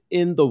companies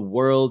in the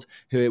world,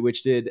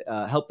 which did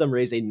help them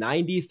raise a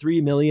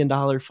 $93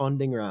 million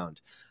funding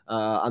round.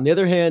 On the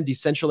other hand,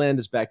 Decentraland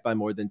is backed by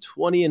more than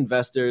 20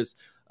 investors,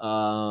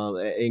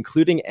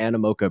 including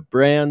Animoca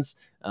Brands.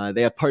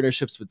 They have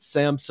partnerships with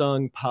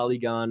Samsung,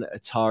 Polygon,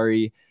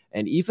 Atari,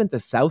 and even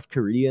the South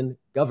Korean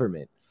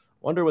government.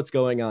 Wonder what's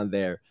going on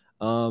there.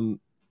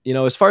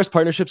 As far as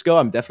partnerships go,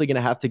 I'm definitely going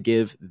to have to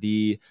give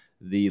the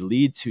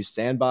lead to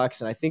Sandbox.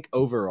 And I think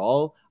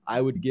overall,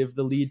 I would give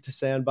the lead to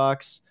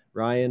Sandbox.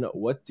 Ryan,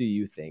 what do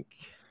you think?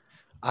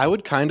 I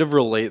would kind of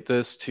relate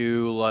this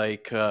to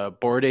like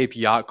Bored Ape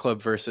Yacht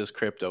Club versus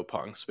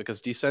CryptoPunks,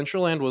 because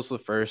Decentraland was the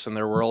first and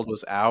their world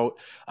was out,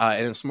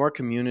 and it's more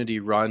community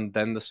run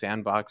than the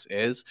Sandbox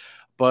is.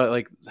 but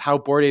like how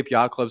Bored Ape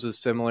Yacht Clubs is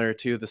similar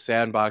to the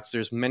Sandbox,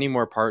 there's many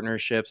more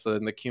partnerships,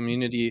 and the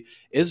community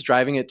is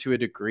driving it to a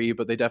degree,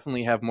 but they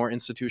definitely have more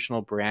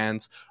institutional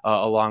brands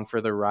along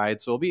for the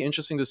ride. So it'll be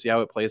interesting to see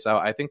how it plays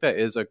out. I think that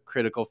is a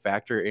critical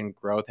factor in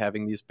growth,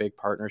 having these big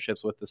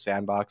partnerships with the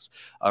Sandbox.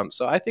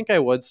 So I think I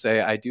would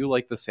say I do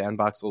like the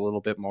Sandbox a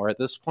little bit more at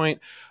this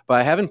point, but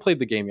I haven't played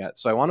the game yet.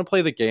 So I want to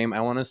play the game. I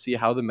want to see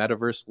how the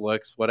metaverse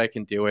looks, what I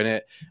can do in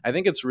it. I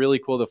think it's really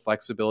cool, the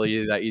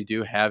flexibility that you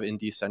do have in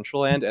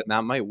Decentraland, and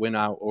that might win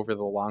out over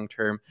the long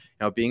term.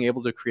 Being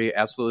able to create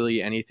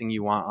absolutely anything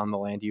you want on the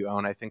land you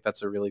own, I think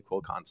that's a really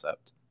cool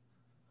concept.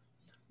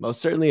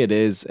 Most certainly it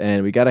is.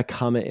 And we got a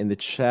comment in the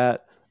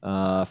chat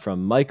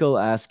from Michael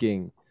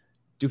asking,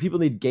 do people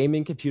need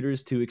gaming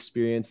computers to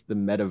experience the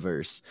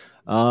metaverse?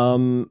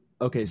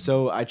 Okay,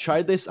 so I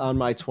tried this on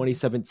my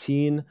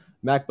 2017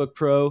 MacBook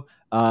Pro.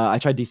 I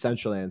tried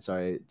Decentraland,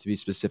 sorry, to be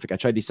specific. I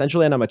tried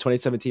Decentraland on my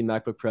 2017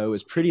 MacBook Pro. It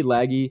was pretty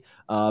laggy,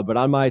 but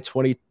on my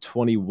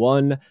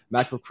 2021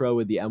 MacBook Pro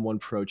with the M1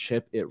 Pro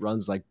chip, it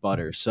runs like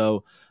butter.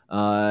 So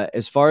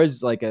as far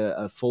as like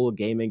a full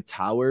gaming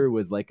tower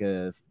with like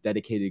a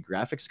dedicated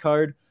graphics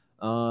card,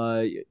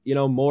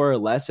 more or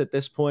less at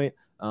this point,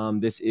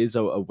 this is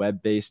a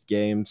web-based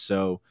game,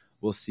 so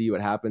we'll see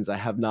what happens. I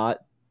have not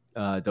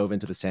dove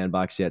into the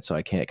Sandbox yet, so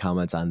I can't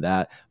comment on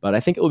that, but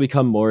I think it will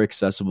become more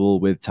accessible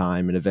with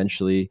time, and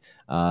eventually,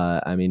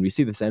 we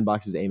see the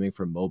Sandbox is aiming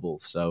for mobile,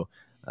 so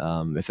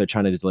if they're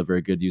trying to deliver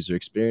a good user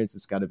experience,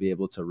 it's got to be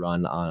able to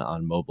run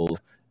on mobile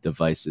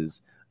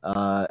devices.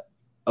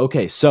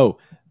 Okay, so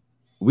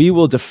we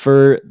will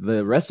defer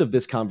the rest of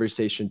this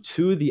conversation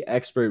to the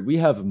expert. We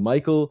have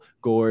Michael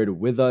Gord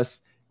with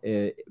us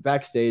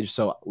backstage,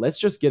 so let's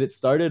just get it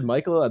started.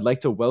 Michael, I'd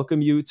like to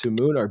welcome you to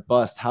Moon or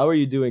Bust. How are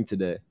you doing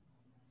today?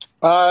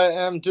 I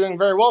am doing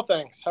very well,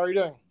 thanks. How are you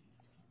doing?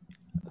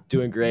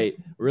 Doing great.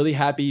 Really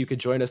happy you could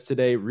join us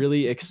today.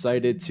 Really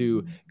excited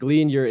to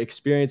glean your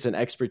experience and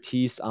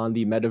expertise on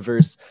the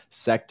metaverse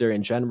sector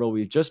in general.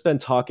 We've just been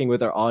talking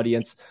with our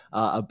audience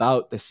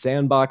about the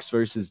Sandbox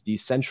versus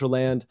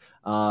Decentraland,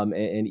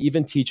 and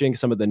even teaching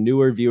some of the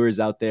newer viewers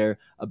out there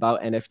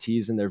about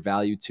NFTs and their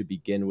value to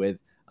begin with.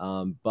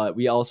 But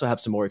we also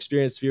have some more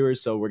experienced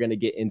viewers, so we're going to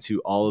get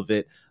into all of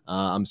it.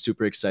 I'm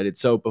super excited.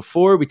 So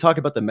before we talk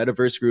about the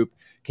Metaverse Group,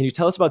 can you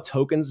tell us about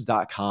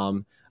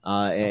tokens.com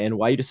and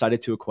why you decided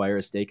to acquire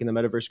a stake in the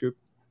Metaverse Group?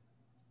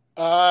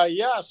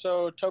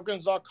 So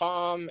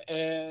tokens.com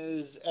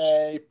is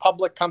a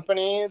public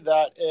company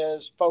that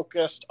is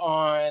focused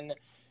on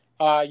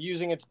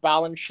using its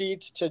balance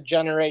sheet to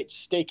generate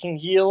staking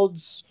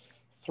yields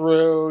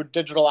through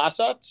digital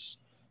assets.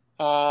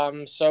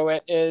 So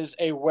it is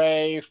a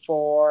way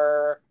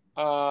for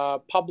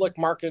public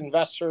market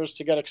investors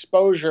to get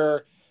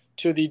exposure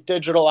to the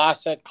digital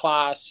asset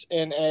class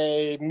in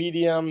a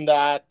medium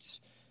that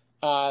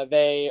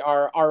they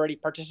are already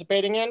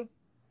participating in,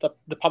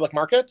 the public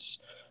markets,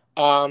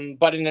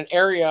 but in an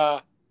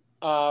area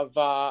of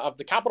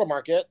the capital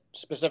market,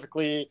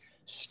 specifically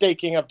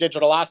staking of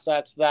digital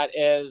assets, that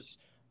is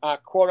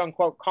quote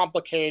unquote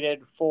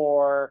complicated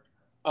for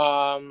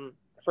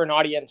an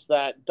audience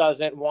that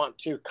doesn't want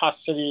to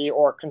custody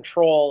or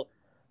control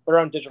their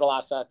own digital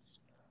assets.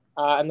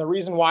 And the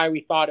reason why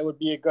we thought it would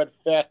be a good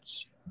fit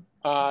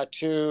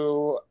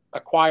to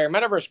acquire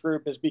Metaverse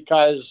Group is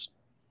because,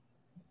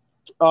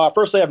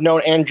 firstly, I've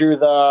known Andrew,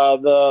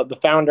 the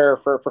founder,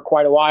 for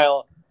quite a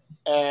while,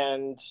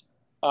 and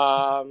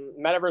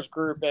Metaverse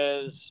Group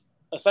is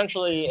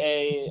essentially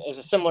a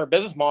similar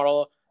business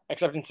model,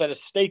 except instead of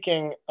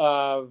staking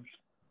of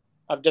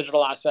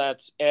digital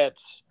assets,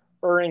 it's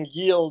earning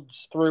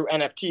yields through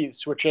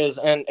NFTs, which is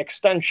an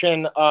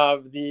extension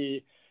of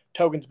the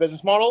tokens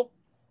business model.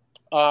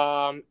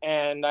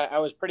 And I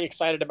was pretty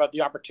excited about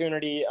the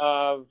opportunity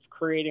of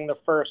creating the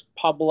first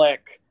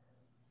public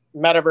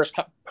metaverse,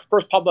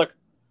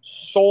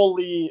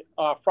 solely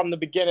from the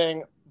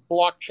beginning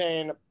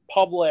blockchain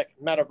public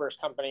metaverse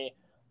company.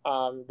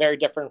 Very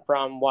different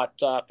from what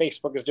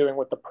Facebook is doing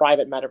with the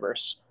private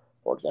metaverse,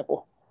 for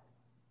example.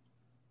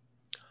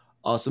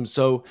 Awesome.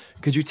 So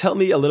could you tell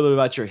me a little bit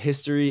about your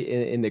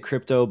history in the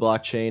crypto,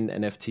 blockchain,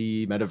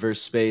 NFT, metaverse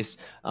space,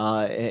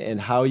 and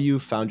how you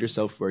found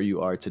yourself where you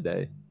are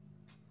today?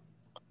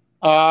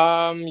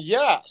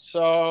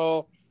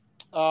 So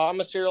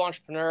I'm a serial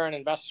entrepreneur and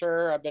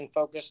investor. I've been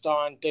focused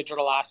on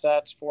digital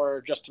assets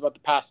for just about the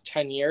past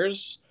 10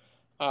 years.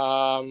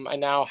 I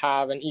now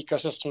have an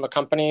ecosystem of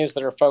companies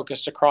that are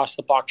focused across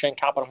the blockchain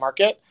capital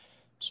market.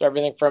 So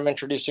everything from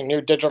introducing new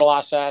digital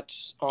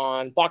assets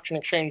on blockchain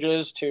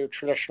exchanges to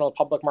traditional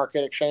public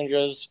market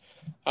exchanges,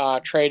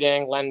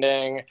 trading,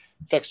 lending,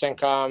 fixed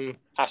income,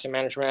 asset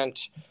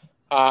management,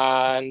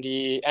 and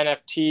the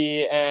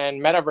NFT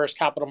and metaverse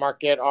capital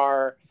market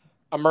are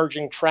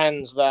emerging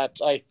trends that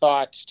I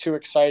thought too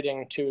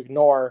exciting to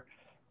ignore.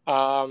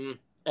 And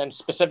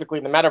specifically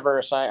the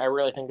metaverse, I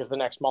really think is the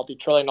next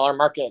multi-trillion-dollar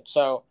market.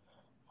 So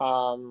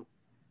I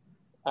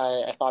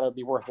thought it would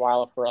be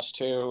worthwhile for us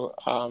to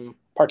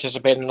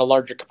participate in a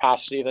larger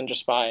capacity than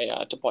just by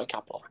deploying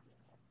capital.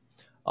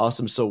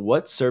 Awesome. So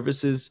what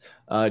services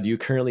do you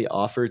currently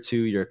offer to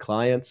your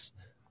clients?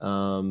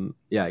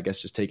 Yeah, I guess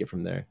just take it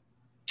from there.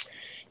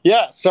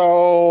 Yeah.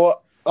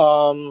 So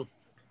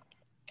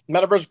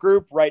Metaverse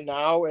Group right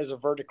now is a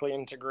vertically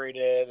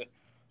integrated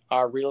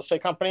real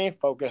estate company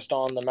focused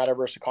on the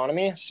metaverse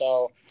economy.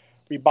 So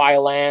we buy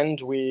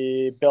land,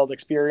 we build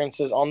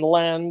experiences on the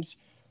land,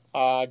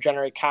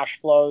 generate cash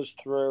flows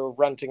through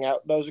renting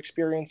out those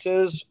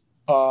experiences,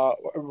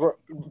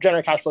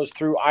 generate cash flows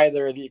through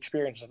either the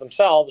experiences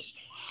themselves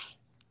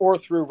or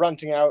through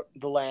renting out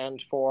the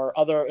land for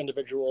other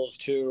individuals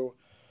to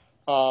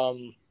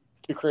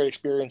create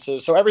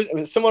experiences. So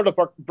everything similar to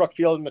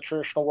Brookfield in the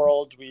traditional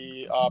world,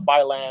 we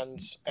buy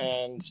land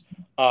and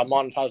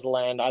monetize the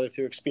land either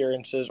through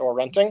experiences or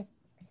renting.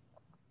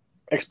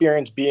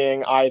 Experience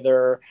being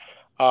either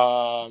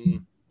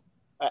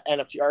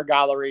NFT art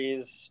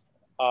galleries,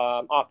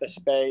 office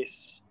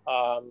space,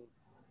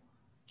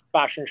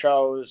 fashion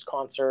shows,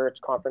 concerts,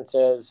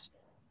 conferences.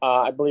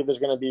 I believe there's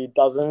going to be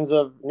dozens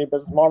of new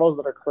business models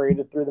that are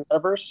created through the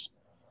metaverse.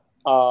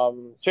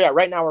 So yeah,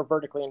 right now we're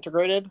vertically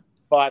integrated,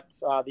 but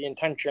the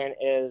intention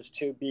is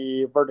to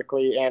be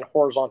vertically and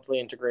horizontally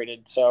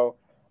integrated. So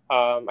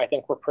I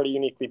think we're pretty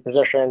uniquely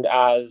positioned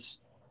as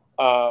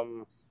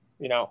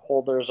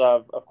holders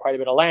of quite a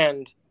bit of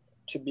land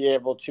to be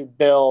able to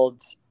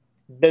build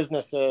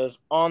businesses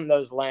on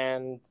those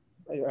land,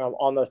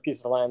 on those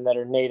pieces of land that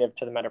are native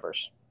to the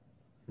metaverse.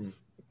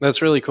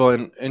 That's really cool.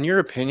 And in your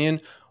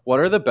opinion, what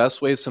are the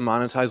best ways to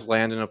monetize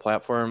land in a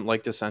platform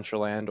like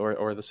Decentraland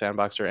or the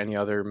Sandbox or any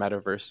other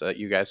metaverse that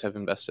you guys have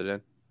invested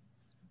in?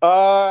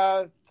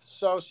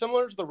 So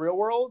similar to the real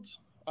world,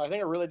 I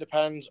think it really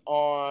depends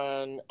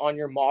on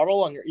your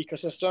model, on your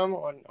ecosystem,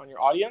 on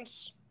your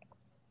audience.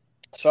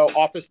 So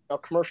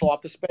commercial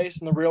office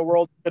space in the real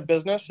world, good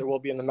business. It will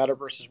be in the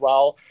metaverse as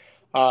well.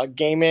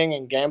 Gaming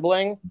and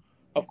gambling,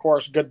 of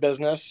course, good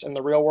business in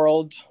the real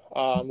world,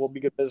 will be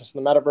good business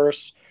in the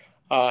metaverse.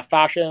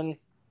 Fashion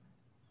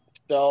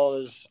still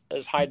is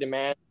high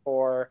demand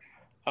for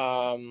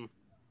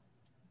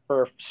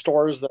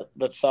stores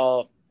that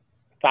sell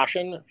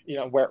fashion,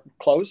 wear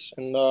clothes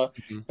in the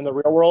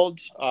real world.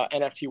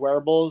 NFT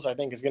wearables, I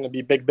think, is going to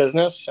be big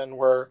business, and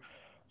we're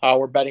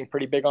betting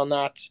pretty big on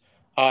that.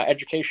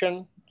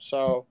 Education,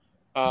 so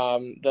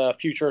the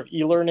future of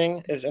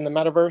e-learning is in the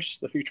metaverse.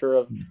 The future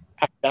of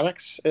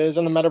academics is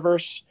in the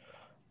metaverse.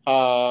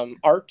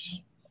 Art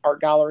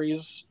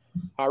galleries,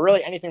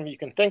 really anything that you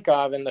can think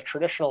of in the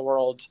traditional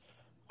world.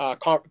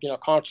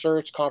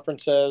 Concerts,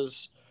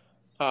 conferences,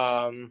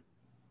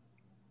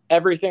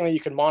 everything that you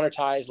can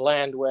monetize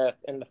land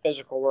with in the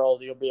physical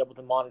world, you'll be able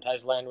to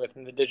monetize land with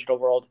in the digital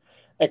world,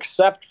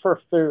 except for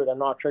food. I'm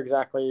not sure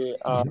exactly.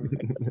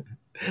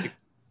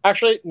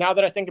 Actually, now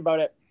that I think about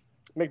it,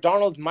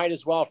 McDonald's might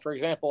as well, for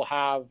example,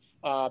 have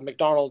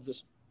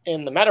McDonald's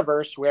in the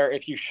metaverse, where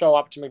if you show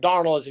up to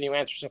McDonald's and you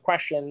answer some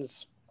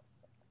questions,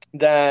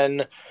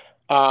 then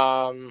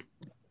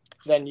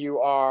you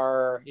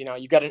are,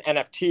 you get an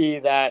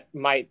NFT that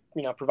might,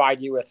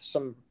 provide you with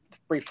some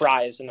free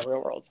fries in the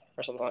real world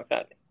or something like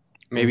that.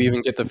 Maybe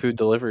even get the food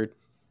delivered.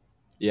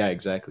 Yeah,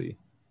 exactly.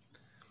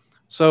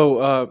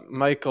 So,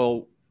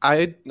 Michael,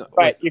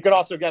 you could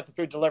also get the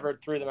food delivered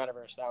through the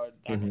metaverse. That would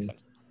make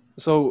sense.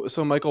 So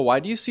Michael, why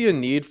do you see a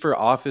need for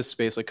office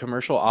space, like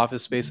commercial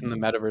office space in the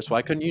metaverse?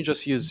 Why couldn't you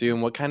just use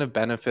Zoom? What kind of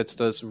benefits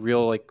does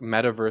real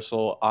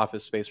metaversal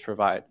office space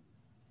provide?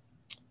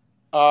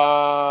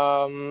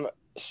 So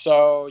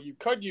you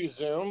could use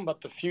Zoom,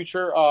 but the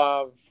future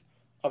of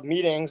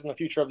meetings and the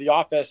future of the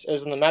office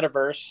is in the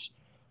metaverse.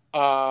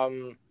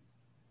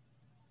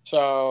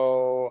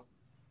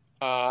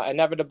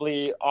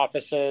 Inevitably,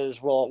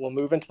 offices will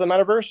move into the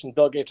metaverse, and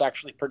Bill Gates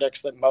actually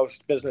predicts that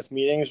most business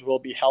meetings will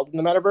be held in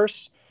the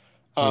metaverse.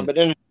 But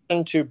in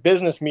addition to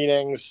business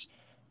meetings,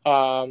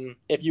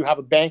 if you have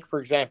a bank, for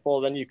example,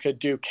 then you could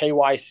do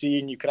KYC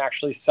and you can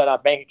actually set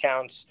up bank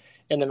accounts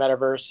in the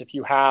metaverse. If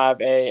you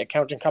have a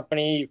accounting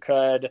company, you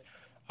could,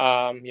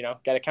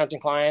 get accounting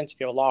clients.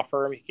 If you have a law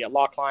firm, you could get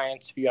law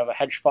clients. If you have a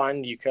hedge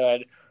fund, you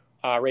could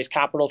raise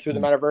capital through the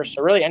metaverse.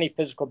 So really, any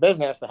physical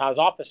business that has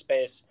office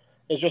space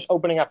is just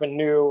opening up a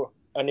new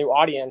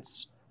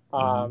audience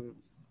to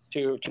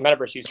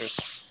metaverse users.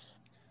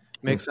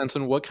 Makes sense.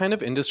 And what kind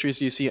of industries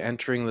do you see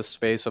entering the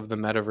space of the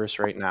metaverse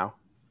right now?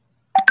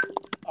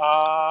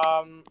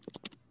 I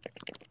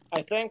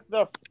think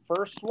the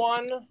first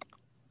one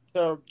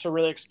to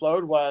really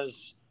explode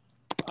was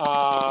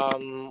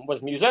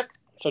music.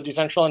 So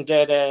Decentraland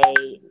did a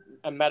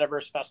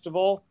metaverse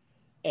festival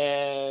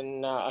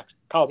in a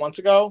couple months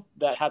ago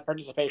that had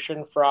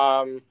participation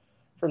from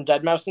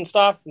Deadmau5 and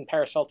stuff, and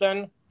Paris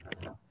Hilton.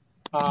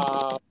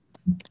 That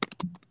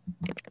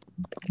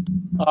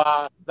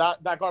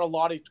got a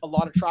lot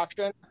of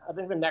traction. I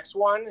think the next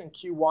one in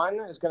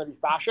Q1 is going to be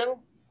fashion.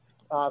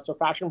 So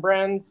fashion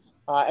brands,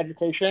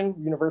 education,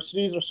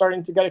 universities are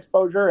starting to get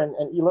exposure, and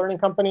e-learning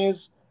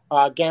companies,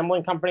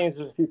 gambling companies.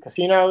 There's a few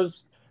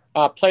casinos,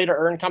 play to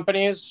earn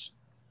companies,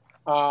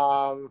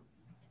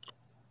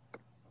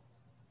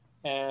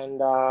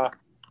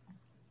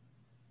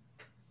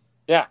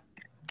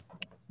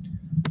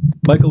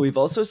 Michael, we've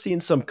also seen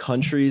some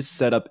countries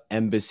set up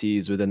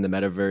embassies within the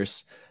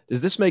metaverse.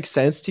 Does this make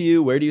sense to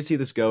you? Where do you see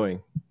this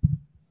going?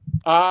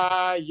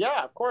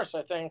 Yeah, of course.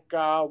 I think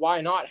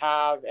why not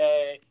have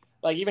a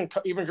like even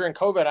during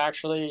COVID, I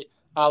actually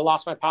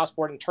lost my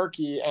passport in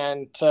Turkey,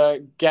 and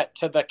to get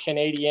to the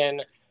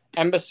Canadian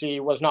embassy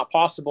was not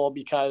possible of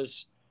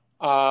because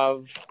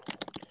of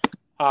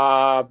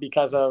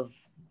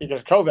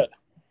COVID.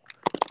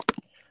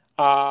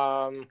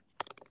 Um,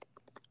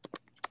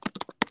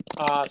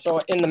 so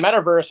in the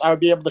metaverse, I would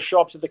be able to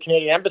show up to the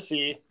Canadian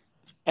embassy,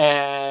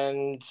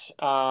 and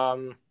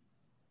I'd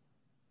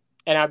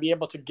be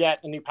able to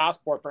get a new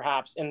passport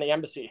perhaps in the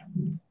embassy.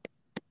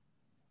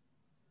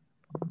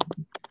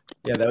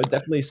 Yeah, that would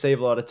definitely save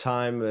a lot of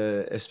time,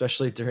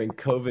 especially during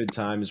COVID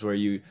times where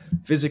you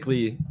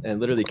physically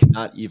and literally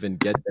cannot even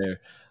get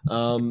there.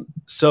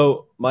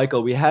 So,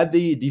 Michael, we had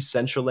the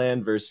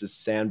Decentraland versus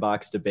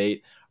Sandbox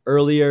debate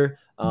earlier.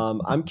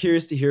 I'm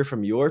curious to hear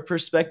from your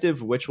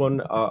perspective. Which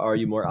one are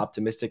you more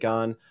optimistic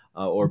on,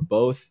 or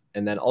both?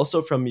 And then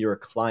also from your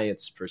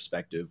client's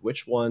perspective,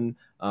 which one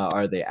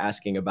are they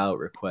asking about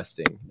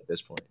requesting at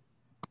this point?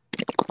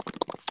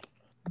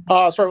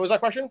 Sorry, what was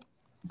that question?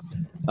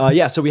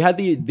 Yeah, so we had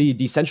the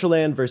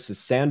Decentraland versus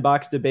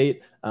Sandbox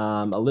debate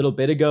a little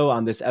bit ago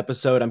on this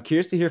episode. I'm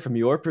curious to hear from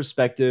your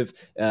perspective.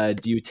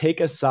 Do you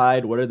take a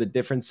side? What are the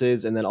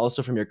differences? And then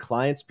also from your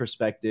client's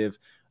perspective,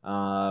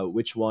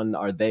 which one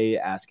are they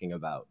asking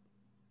about?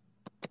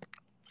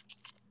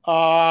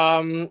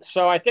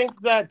 So I think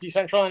that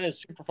Decentraland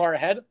is super far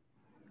ahead.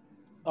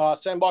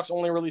 Sandbox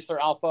only released their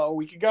alpha a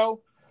week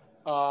ago.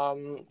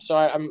 So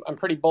I'm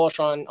pretty bullish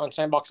on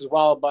Sandbox as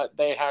well, but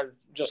they have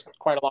just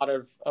quite a lot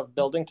of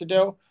building to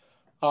do.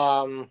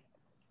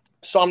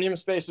 Somnium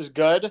Space is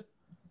good.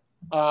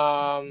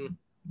 But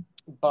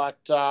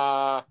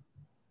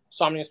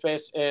Somnium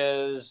Space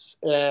is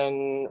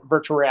in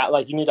virtual reality.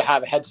 Like, you need to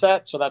have a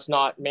headset, so that's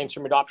not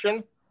mainstream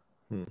adoption.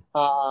 Yeah,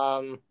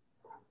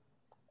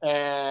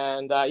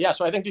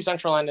 so I think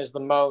Decentraland is the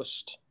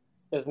most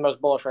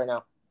bullish right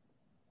now,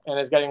 and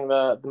is getting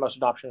the most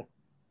adoption.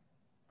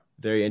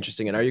 Very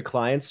interesting. And are your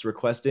clients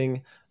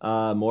requesting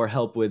more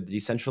help with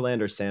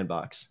Decentraland or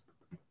Sandbox?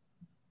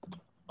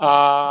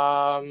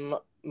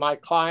 My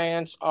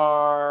clients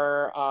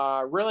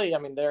are really, I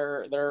mean,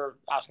 they're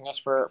asking us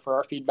for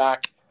our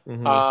feedback.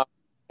 Mm-hmm. I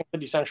think the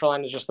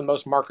Decentraland is just the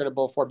most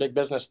marketable for big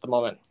business at the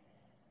moment.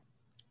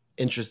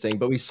 Interesting.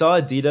 But we saw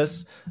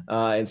Adidas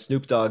and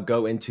Snoop Dogg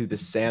go into the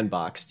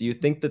Sandbox. Do you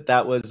think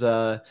that was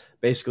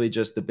basically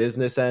just the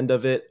business end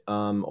of it?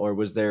 Or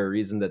was there a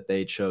reason that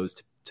they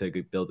chose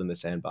to build in the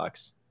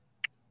Sandbox?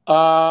 So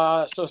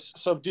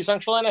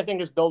Decentraland, I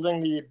think, is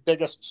building the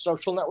biggest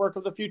social network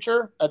of the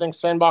future. I think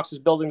Sandbox is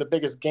building the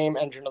biggest game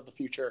engine of the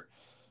future.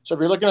 So if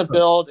you're looking to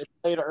build a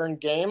play-to-earn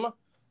game,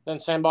 then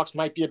Sandbox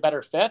might be a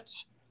better fit.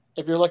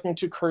 If you're looking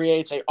to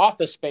create an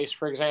office space,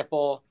 for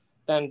example,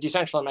 then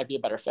Decentraland might be a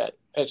better fit.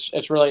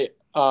 It's really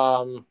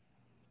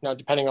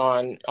depending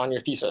on your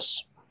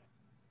thesis.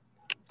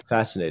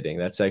 Fascinating.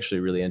 That's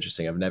actually really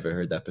interesting. I've never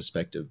heard that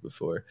perspective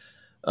before.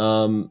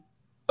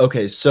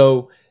 Okay,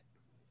 so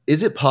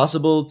is it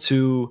possible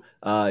to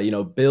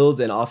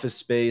build an office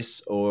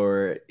space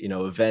or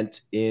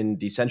event in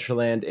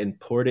Decentraland and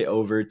port it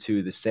over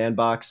to the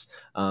Sandbox?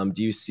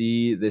 Do you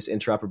see this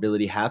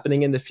interoperability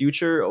happening in the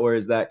future, or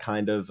is that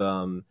kind of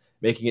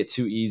making it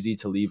too easy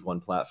to leave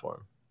one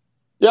platform?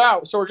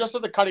 Yeah, so we're just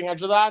at the cutting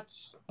edge of that.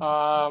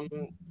 I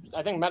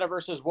think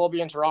metaverses will be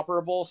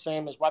interoperable,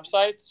 same as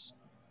websites,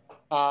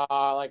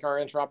 like are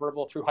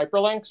interoperable through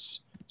hyperlinks.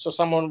 So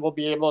someone will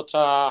be able to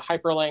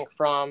hyperlink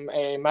from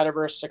a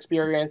metaverse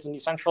experience in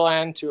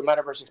Decentraland to a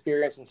metaverse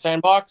experience in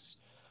Sandbox.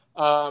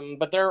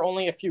 But there are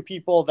only a few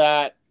people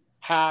that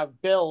have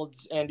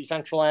builds in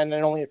Decentraland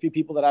and only a few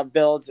people that have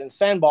builds in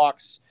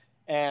Sandbox.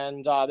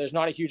 And there's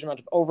not a huge amount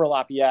of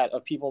overlap yet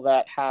of people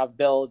that have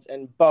builds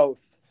in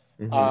both.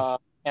 Mm-hmm.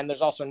 And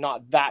there's also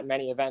not that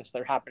many events that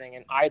are happening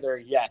in either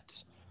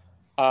yet.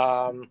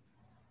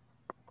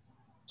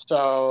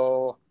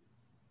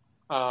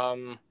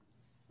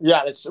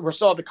 Yeah, we're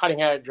still at the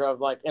cutting edge of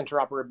like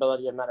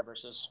interoperability of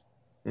metaverses.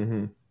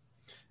 Mm-hmm.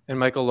 And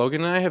Michael,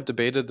 Logan and I have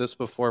debated this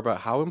before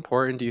about how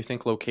important do you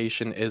think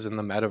location is in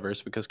the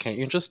metaverse? Because can't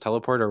you just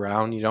teleport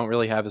around? You don't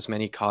really have as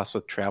many costs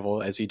with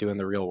travel as you do in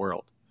the real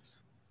world.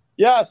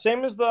 Yeah,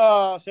 same as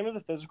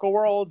the physical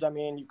world. I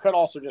mean, you could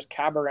also just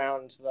cab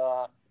around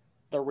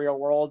the real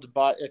world,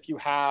 but if you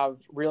have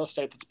real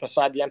estate that's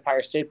beside the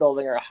Empire State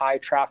Building or a high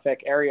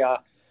traffic area,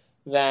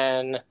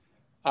 then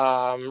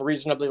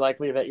reasonably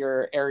likely that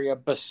your area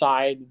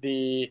beside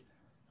the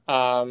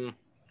metaverse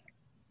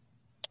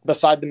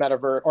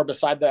or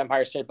beside the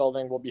Empire State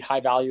Building will be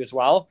high value as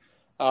well.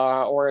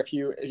 Or if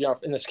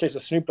in this case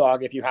of Snoop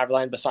Dogg, if you have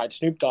land beside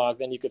Snoop Dogg,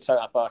 then you could set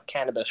up a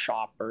cannabis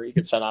shop, or you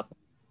could set up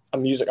a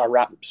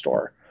rap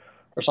store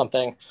or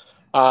something.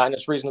 And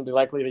it's reasonably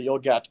likely that you'll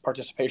get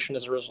participation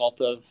as a result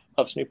of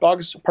Snoop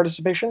Dogg's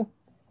participation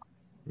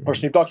or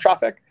Snoop Dogg's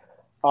traffic.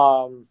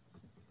 And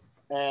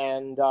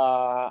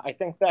I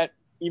think that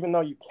even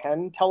though you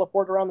can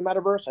teleport around the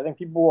metaverse, I think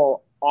people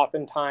will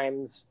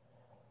oftentimes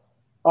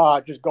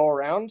just go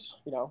around,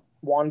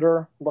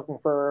 wander looking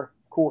for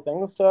cool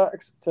things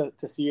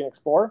to see and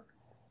explore.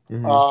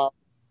 Mhm.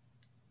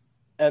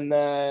 And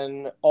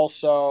then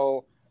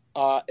also,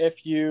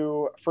 if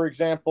you, for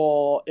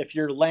example, if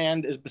your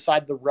land is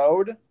beside the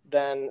road,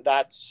 then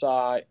that's,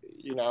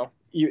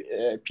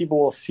 people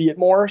will see it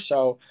more.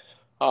 So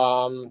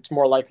it's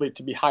more likely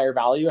to be higher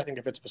value. I think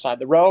if it's beside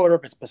the road or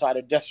if it's beside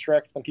a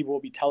district, then people will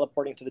be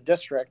teleporting to the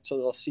district. So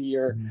they'll see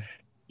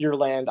your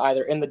land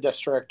either in the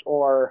district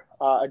or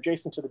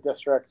adjacent to the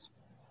district.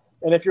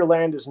 And if your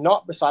land is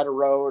not beside a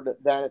road,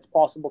 then it's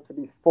possible to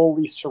be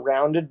fully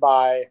surrounded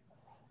by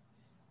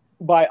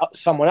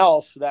someone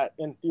else that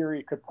in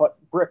theory could put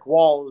brick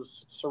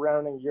walls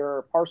surrounding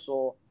your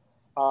parcel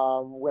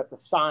with a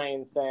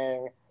sign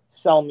saying,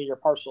 sell me your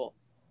parcel,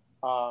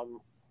 or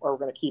we're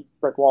going to keep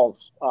brick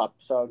walls up.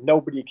 So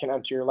nobody can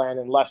enter your land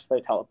unless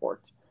they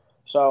teleport.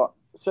 So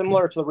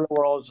similar to the real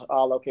world,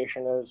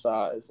 location is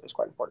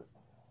quite important.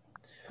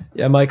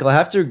 Yeah, Michael, I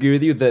have to agree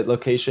with you that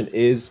location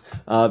is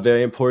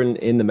very important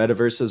in the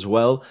metaverse as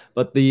well.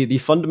 But the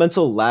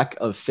fundamental lack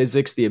of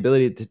physics, the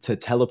ability to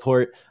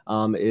teleport,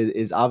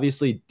 is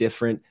obviously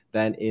different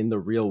than in the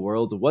real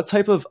world. What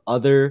type of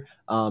other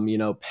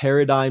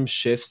paradigm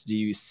shifts do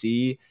you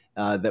see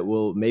that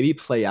will maybe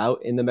play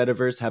out in the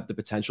metaverse, have the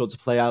potential to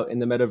play out in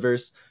the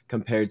metaverse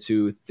compared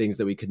to things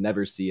that we could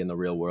never see in the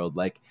real world?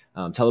 Like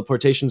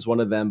teleportation is one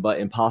of them, but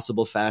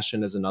impossible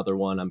fashion is another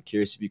one. I'm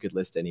curious if you could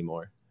list any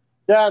more.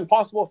 Yeah, in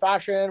possible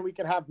fashion, we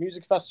can have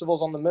music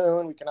festivals on the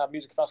moon. We can have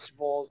music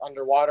festivals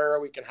underwater.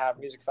 We can have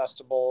music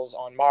festivals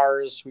on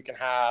Mars. We can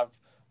have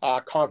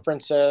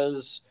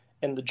conferences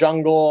in the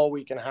jungle.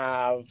 We can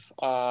have,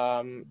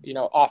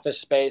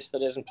 office space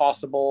that isn't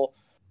possible.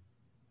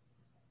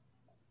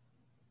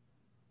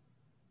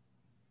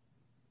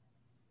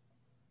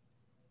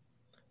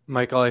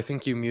 Michael, I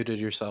think you muted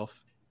yourself.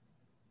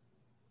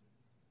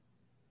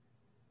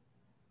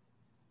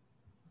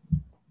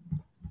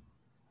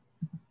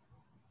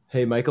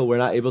 Hey, Michael, we're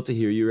not able to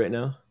hear you right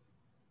now.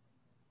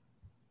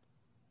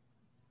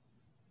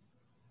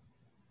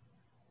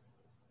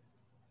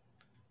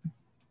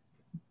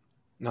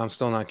 No, I'm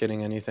still not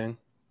getting anything.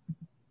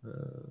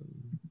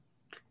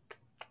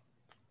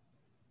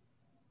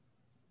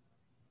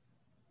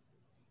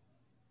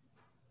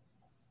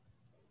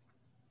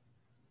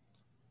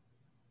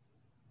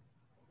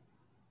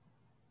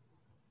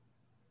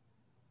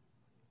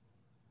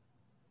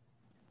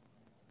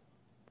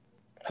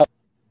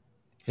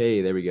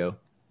 Hey, there we go.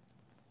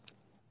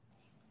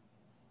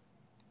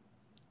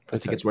 I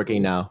think it's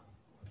working now.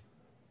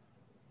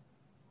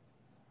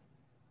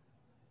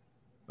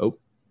 Oh,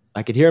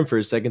 I could hear him for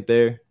a second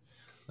there.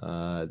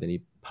 Then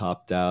he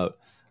popped out.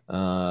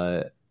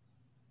 But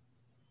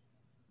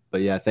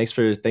yeah, thanks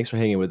for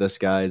hanging with us,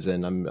 guys.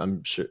 And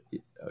I'm sure.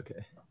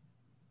 Okay.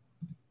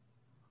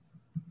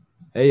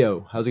 Hey,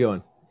 yo, how's it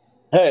going?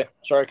 Hey,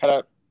 sorry, cut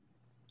out.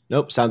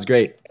 Nope, sounds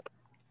great.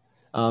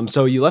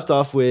 So you left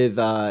off with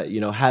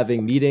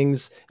having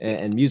meetings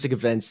and music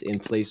events in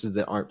places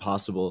that aren't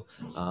possible.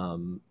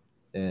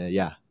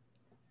 Yeah.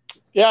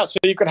 Yeah, so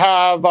you could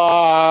have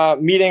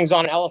meetings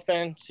on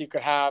elephants. You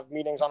could have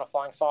meetings on a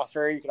flying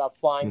saucer. You could have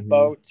flying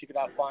boats. You could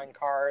have flying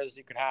cars.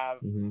 You could have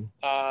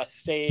a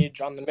stage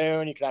on the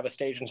moon. You could have a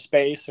stage in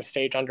space, a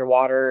stage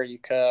underwater. You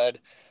could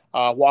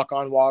walk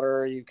on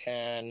water. You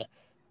can,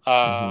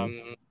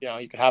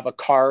 you could have a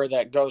car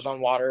that goes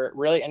on water.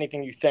 Really,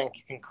 anything you think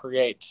you can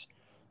create.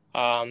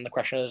 The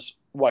question is,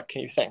 what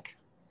can you think?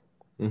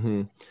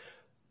 Mm-hmm.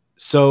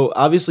 So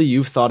obviously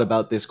you've thought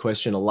about this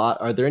question a lot.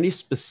 Are there any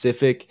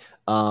specific,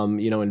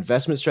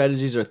 investment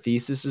strategies or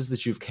theses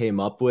that you've came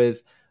up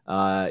with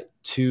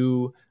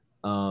to,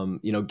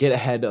 get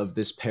ahead of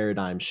this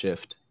paradigm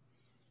shift?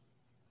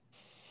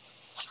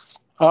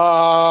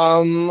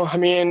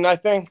 I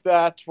think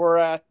that we're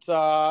at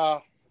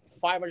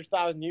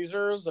 500,000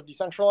 users of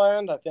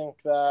Decentraland. I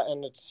think that,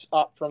 and it's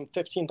up from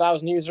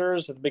 15,000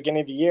 users at the beginning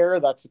of the year.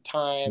 That's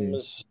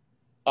times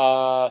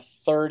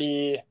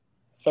 30x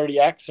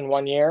in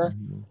 1 year.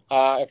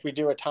 If we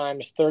do a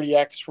times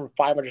 30x from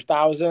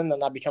 500,000, then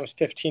that becomes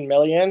 15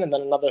 million, and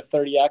then another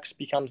 30x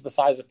becomes the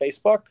size of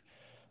Facebook.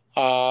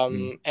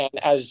 And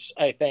as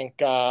I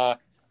think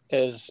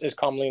is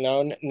commonly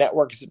known,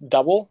 networks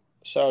double.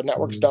 So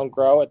networks don't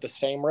grow at the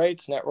same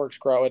rates. Networks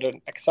grow at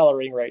an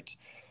accelerating rate.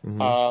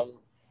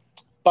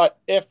 But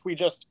if we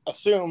just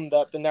assume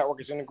that the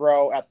network is going to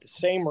grow at the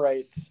same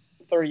rate,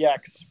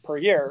 30x per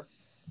year,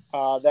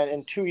 then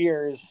in 2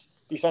 years,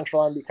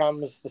 Decentraland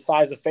becomes the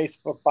size of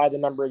Facebook by the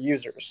number of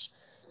users.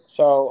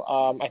 So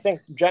I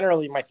think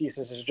generally my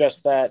thesis is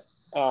just that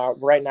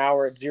right now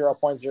we're at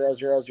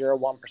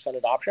 0.0001%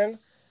 adoption.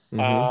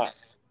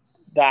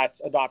 That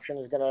adoption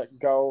is going to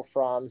go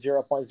from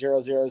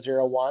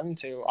 0.0001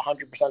 to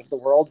 100% of the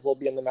world will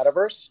be in the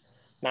metaverse.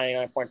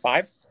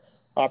 99.5%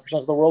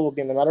 of the world will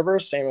be in the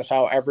metaverse, same as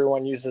how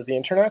everyone uses the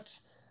internet.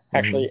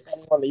 Actually,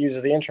 anyone that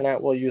uses the internet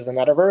will use the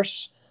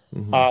metaverse.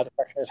 The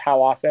question is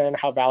how often,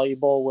 how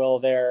valuable will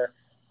their,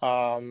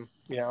 So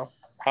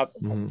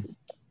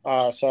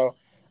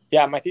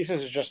Yeah, my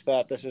thesis is just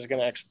that this is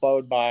going to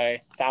explode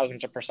by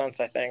thousands of percents,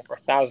 I think, or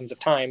thousands of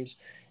times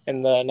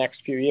in the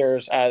next few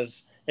years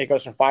as it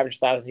goes from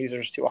 500,000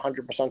 users to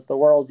 100% of the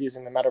world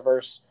using the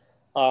metaverse.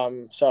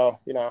 So,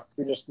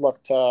 we just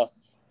look to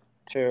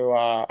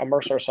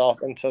immerse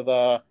ourselves into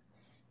the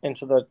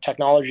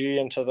technology,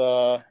 into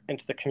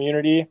the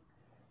community,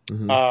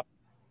 Mm-hmm.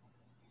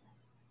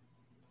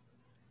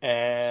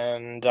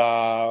 and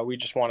we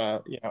just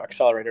want to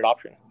accelerate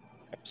adoption.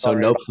 So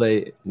no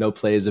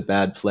play is a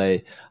bad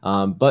play,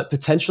 but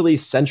potentially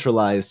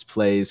centralized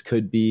plays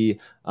could be,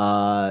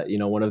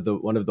 one of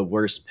the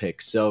worst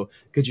picks. So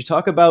could you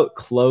talk about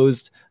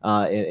closed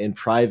and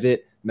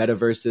private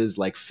metaverses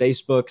like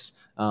Facebook's,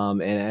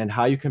 and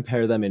how you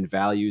compare them in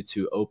value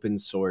to open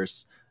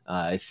source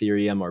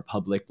Ethereum or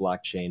public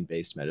blockchain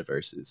based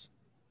metaverses?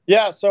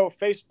 Yeah, so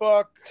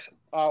Facebook,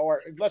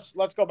 or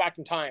let's go back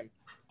in time.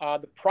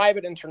 The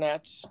private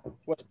internet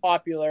was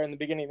popular in the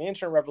beginning of the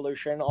internet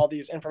revolution. All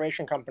these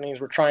information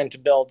companies were trying to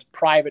build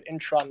private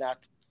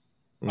intranet.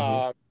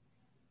 Mm-hmm.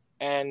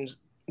 And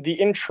the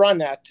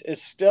intranet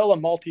is still a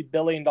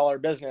multi-billion-dollar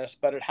business,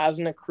 but it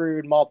hasn't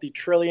accrued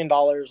multi-trillion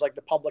dollars like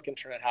the public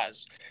internet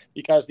has,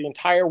 because the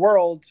entire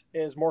world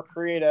is more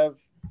creative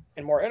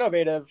and more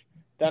innovative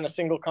than a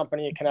single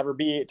company can ever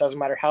be. It doesn't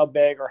matter how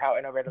big or how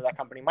innovative that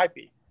company might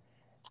be.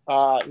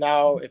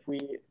 Now, if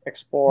we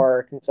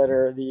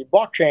consider the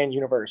blockchain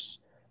universe,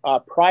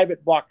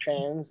 private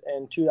blockchains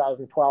in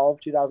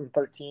 2012,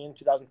 2013,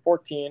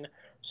 2014,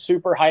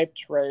 super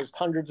hyped, raised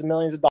hundreds of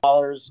millions of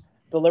dollars,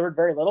 delivered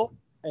very little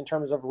in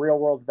terms of real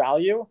world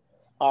value.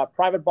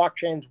 Private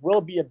blockchains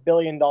will be $1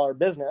 billion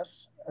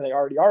business. They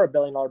already are $1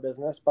 billion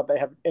business, but they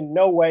have in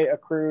no way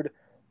accrued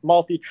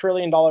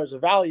multi-trillion dollars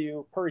of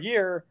value per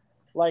year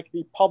like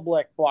the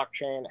public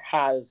blockchain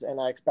has,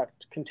 and I expect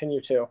to continue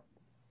to.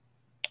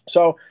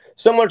 So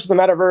similar to the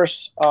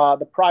metaverse,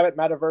 the private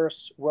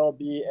metaverse will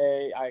be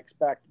I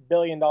expect, $1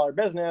 billion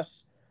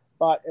business,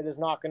 but it is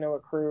not going to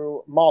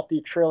accrue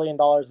multi-trillion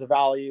dollars of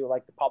value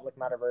like the public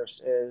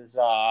metaverse is,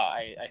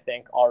 I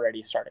think,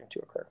 already starting to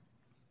occur.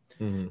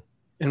 Mm-hmm.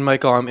 And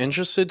Michael, I'm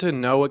interested to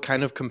know what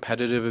kind of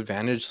competitive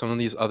advantage some of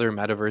these other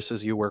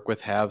metaverses you work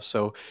with have.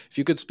 So if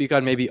you could speak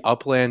on maybe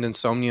Upland and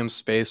Somnium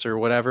Space or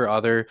whatever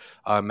other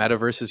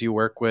metaverses you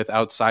work with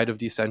outside of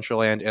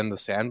Decentraland and the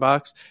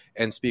Sandbox,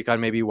 and speak on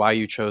maybe why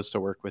you chose to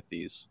work with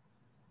these.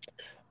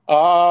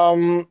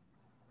 So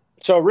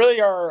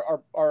really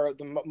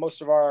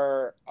most of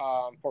our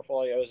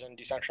portfolios in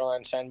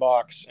Decentraland,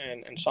 Sandbox,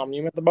 and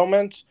Somnium at the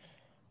moment.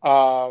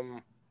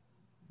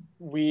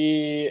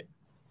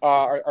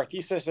 Our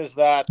thesis is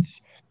that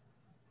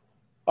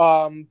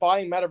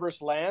buying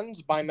metaverse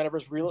lands, buying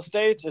metaverse real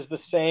estate is the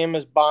same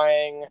as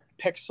buying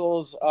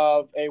pixels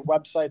of a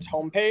website's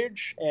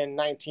homepage in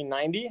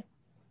 1990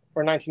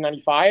 or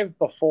 1995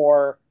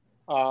 before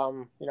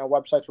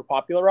websites were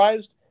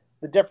popularized.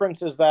 The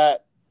difference is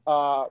that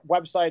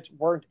websites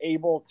weren't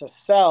able to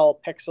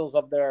sell pixels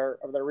of their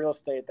real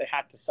estate. They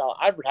had to sell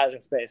advertising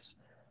space,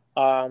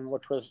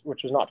 which was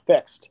not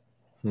fixed.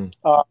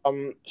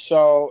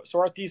 So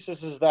our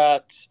thesis is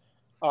that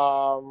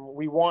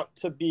we want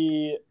to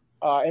be,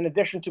 in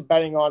addition to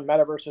betting on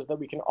metaverses that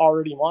we can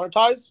already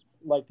monetize,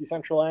 like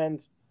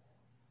Decentraland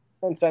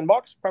and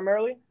Sandbox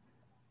primarily,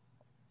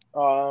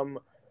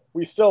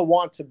 we still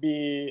want to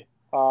be,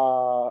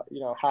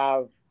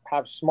 have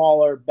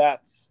smaller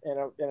bets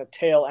in a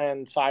tail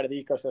end side of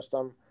the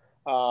ecosystem,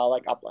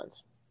 like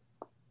Uplands.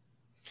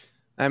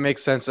 That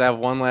makes sense. I have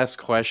one last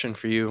question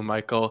for you,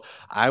 Michael.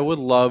 I would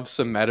love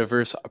some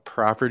metaverse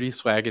property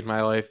swag in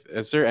my life.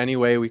 Is there any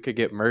way we could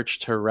get merch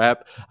to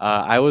rep?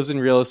 I was in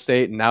real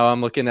estate, and now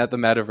I'm looking at the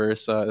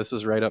metaverse. This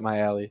is right up my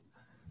alley.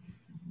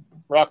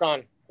 Rock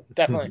on,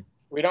 definitely.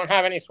 We don't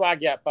have any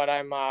swag yet, but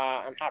I'm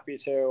happy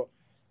to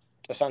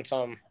send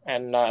some,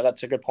 and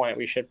that's a good point.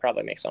 We should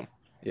probably make some.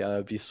 Yeah,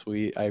 that'd be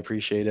sweet. I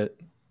appreciate it.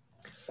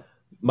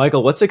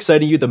 Michael, what's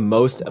exciting you the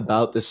most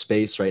about the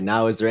space right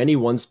now? Is there any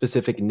one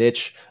specific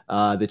niche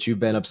that you've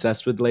been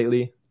obsessed with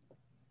lately?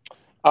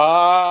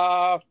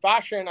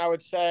 Fashion, I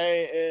would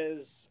say,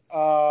 is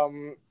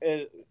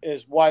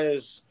what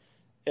is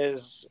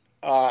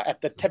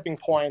at the tipping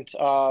point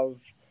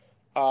of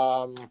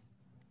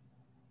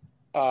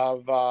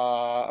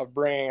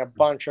bringing a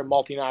bunch of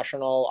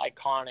multinational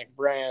iconic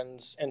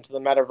brands into the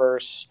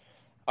metaverse.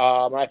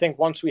 And I think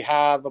once we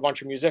have a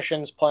bunch of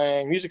musicians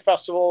playing music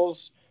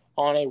festivals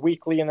on a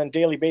weekly and then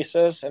daily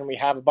basis, and we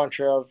have a bunch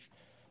of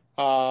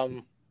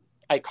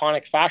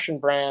iconic fashion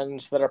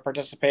brands that are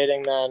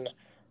participating, then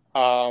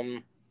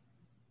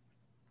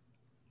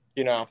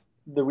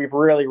we've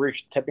really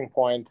reached the tipping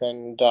point,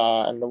 and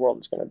the world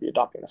is going to be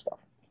adopting this stuff.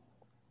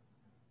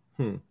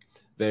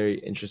 Very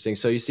interesting.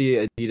 So you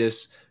see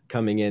Adidas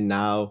coming in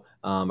now.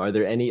 Are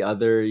there any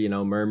other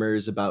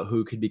murmurs about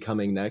who could be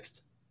coming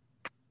next?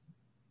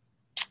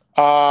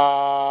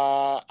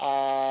 I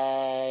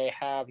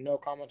have no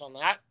comment on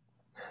that.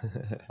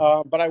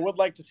 But I would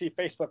like to see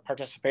Facebook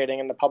participating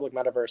in the public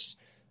metaverse.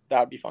 That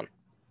would be fun.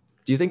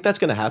 Do you think that's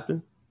going to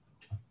happen?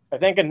 I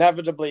think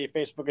inevitably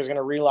Facebook is going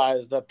to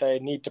realize that they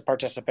need to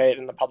participate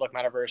in the public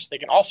metaverse. They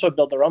can also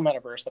build their own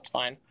metaverse. That's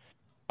fine.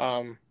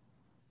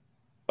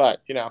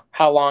 But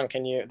how long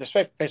can you?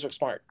 They're Facebook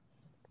smart.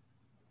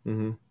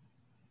 Mm-hmm.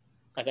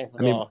 I think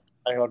they'll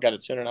get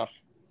it soon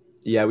enough.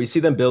 Yeah, we see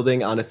them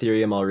building on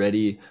Ethereum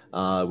already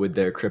with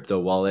their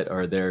crypto wallet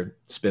or their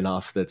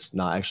spinoff that's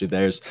not actually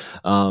theirs.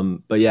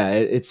 But yeah,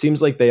 it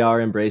seems like they are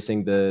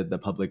embracing the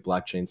public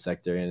blockchain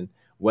sector. And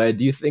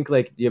do you think,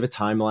 do you have a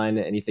timeline,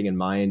 anything in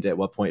mind at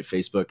what point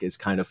Facebook is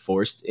kind of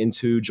forced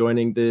into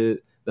joining the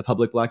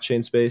public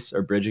blockchain space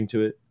or bridging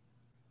to it?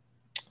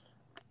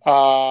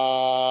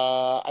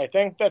 I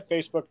think that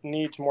Facebook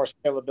needs more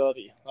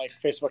scalability. Like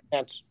Facebook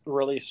can't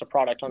release a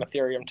product on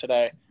Ethereum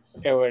today.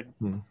 It would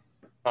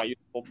not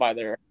useful by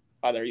their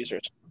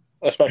users,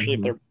 especially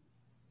if they're a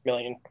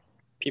million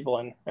people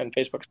in, and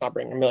Facebook's not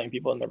bringing a million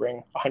people in, they're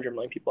bringing 100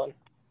 million people in.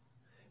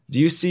 Do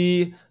you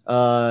see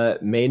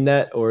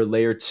mainnet or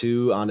layer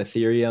 2 on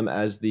Ethereum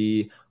as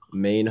the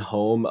main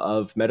home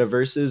of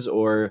metaverses,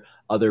 or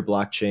other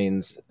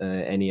blockchains,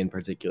 any in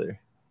particular?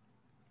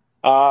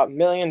 $1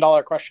 million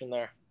question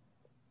there.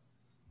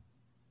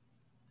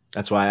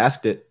 That's why I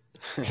asked it.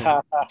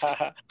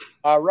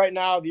 Right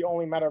now, the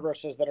only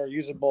metaverses that are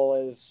usable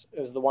is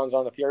the ones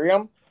on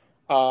Ethereum.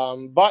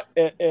 But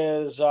it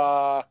is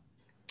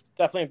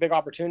definitely a big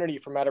opportunity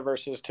for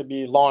metaverses to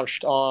be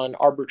launched on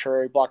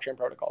arbitrary blockchain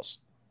protocols.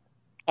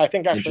 I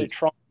think actually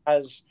Tron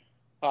has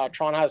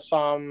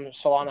some,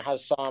 Solana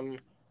has some.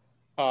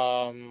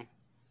 I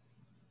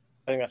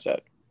think that's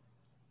it.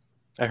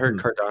 I heard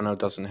Cardano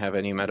doesn't have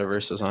any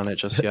metaverses on it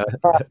just yet.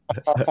 I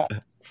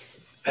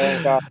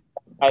think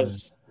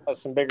has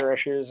some bigger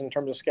issues in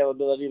terms of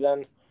scalability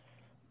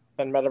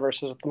than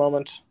metaverses at the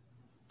moment.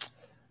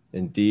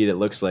 Indeed, it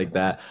looks like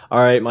that. All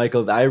right,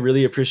 Michael, I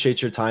really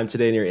appreciate your time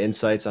today and your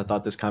insights. I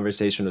thought this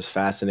conversation was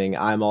fascinating.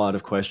 I'm all out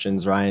of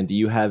questions. Ryan, do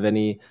you have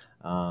any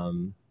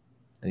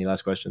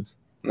last questions?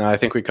 No, I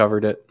think we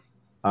covered it.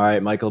 All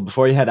right, Michael,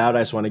 before you head out,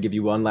 I just want to give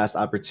you one last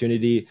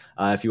opportunity.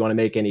 If you want to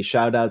make any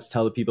shout outs,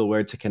 tell the people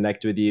where to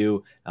connect with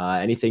you,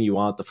 anything you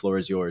want, the floor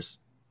is yours.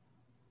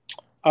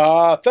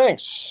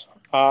 Thanks.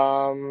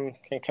 Can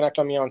connect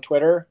on me on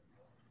Twitter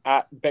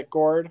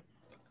 @Bitgord.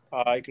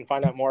 You can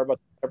find out more about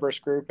the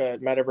Metaverse Group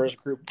at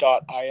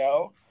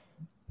metaversegroup.io.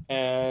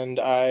 And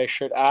I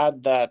should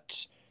add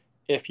that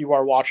if you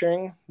are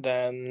watching,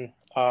 then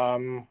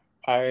I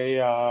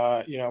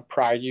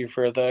pride you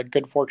for the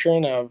good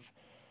fortune of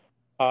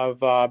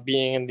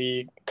being in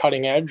the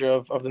cutting edge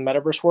of the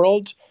metaverse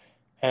world,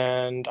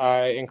 and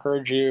I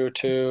encourage you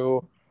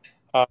to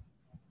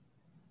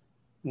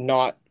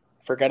not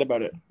forget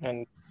about it,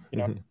 and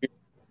do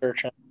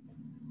research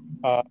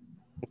and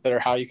consider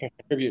how you can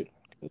contribute.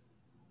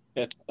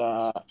 It's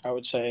I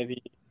would say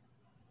the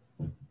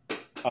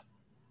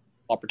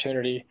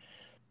opportunity,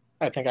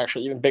 I think,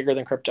 actually even bigger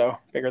than crypto,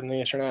 bigger than the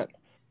internet,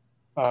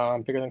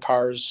 bigger than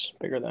cars,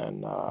 bigger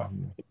than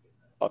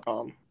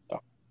telecom,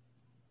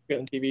 bigger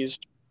than TVs.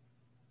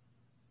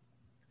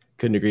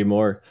 Couldn't agree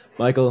more.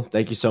 Michael,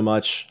 thank you so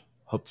much.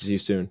 Hope to see you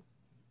soon.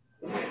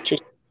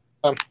 Cheers.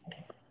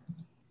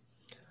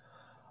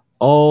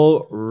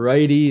 All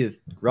righty,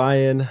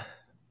 Ryan,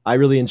 I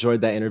really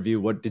enjoyed that interview.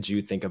 What did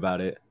you think about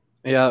it?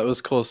 Yeah, it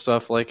was cool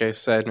stuff. Like I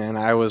said, man,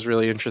 I was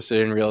really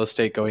interested in real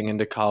estate going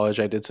into college.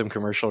 I did some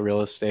commercial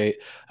real estate,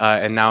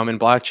 and now I'm in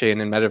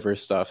blockchain and metaverse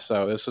stuff.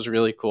 So this was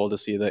really cool to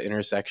see the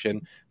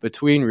intersection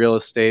between real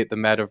estate, the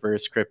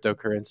metaverse,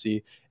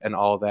 cryptocurrency, and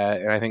all that.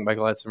 And I think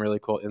Michael had some really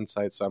cool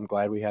insights, so I'm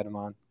glad we had him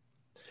on.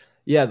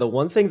 Yeah, the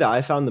one thing that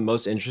I found the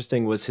most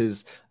interesting was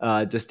his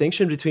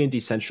distinction between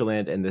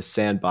Decentraland and the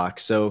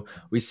Sandbox. So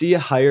we see a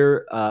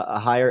higher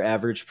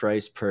average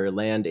price per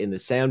land in the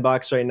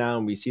Sandbox right now,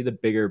 and we see the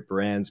bigger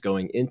brands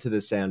going into the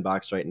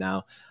Sandbox right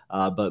now.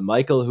 But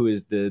Michael, who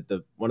is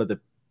the one of the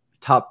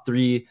top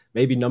 3,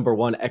 maybe number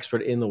 1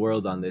 expert in the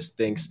world on this,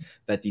 thinks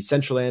that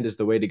Decentraland is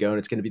the way to go, and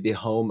it's going to be the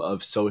home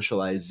of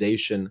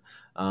socialization,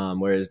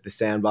 whereas the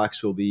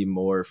Sandbox will be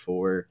more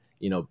for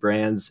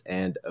brands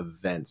and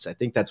events. I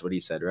think that's what he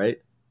said, right?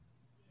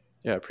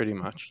 Yeah, pretty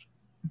much.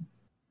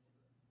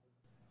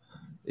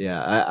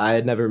 Yeah, I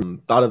had never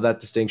thought of that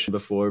distinction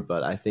before,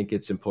 but I think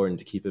it's important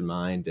to keep in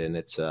mind, and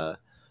it's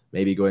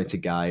maybe going to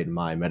guide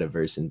my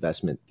metaverse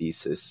investment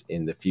thesis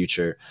in the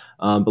future.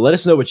 But let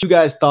us know what you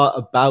guys thought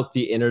about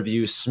the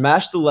interview.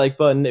 Smash the like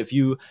button if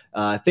you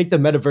think the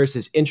metaverse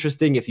is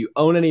interesting. If you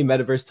own any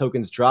metaverse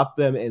tokens, drop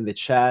them in the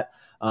chat.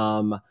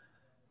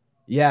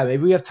 Yeah,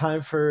 maybe we have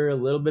time for a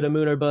little bit of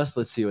Moon or Bust.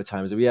 Let's see what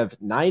time is it. We have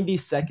 90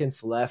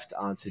 seconds left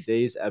on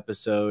today's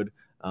episode.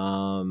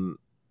 And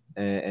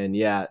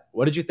yeah,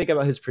 what did you think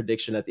about his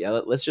prediction at the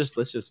end? Let's just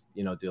do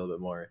a little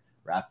bit more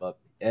wrap up.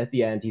 At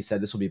the end, he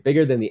said this will be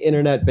bigger than the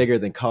internet, bigger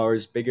than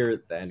cars,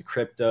 bigger than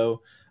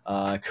crypto.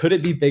 Could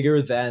it be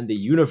bigger than the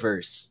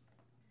universe?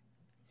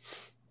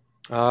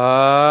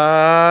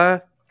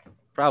 Probably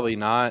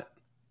not.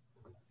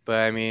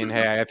 But I mean,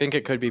 hey, I think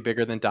it could be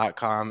bigger than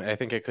 .com. I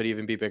think it could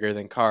even be bigger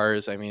than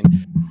cars. I mean,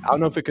 I don't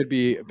know if it could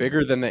be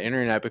bigger than the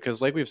internet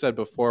because, like we've said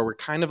before, we're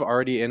kind of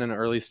already in an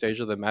early stage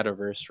of the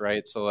metaverse,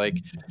 right? So, like,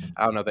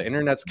 I don't know, the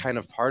internet's kind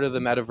of part of the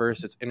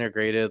metaverse. It's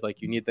integrated.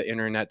 Like, you need the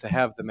internet to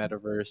have the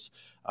metaverse.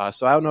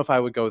 So, I don't know if I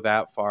would go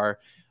that far.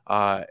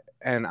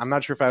 And I'm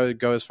not sure if I would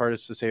go as far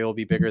as to say it'll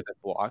be bigger than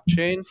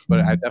blockchain,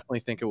 but I definitely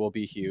think it will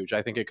be huge.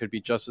 I think it could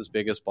be just as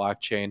big as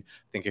blockchain.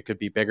 I think it could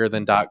be bigger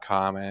than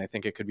 .com, and I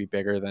think it could be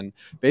bigger than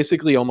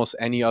basically almost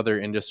any other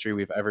industry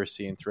we've ever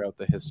seen throughout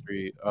the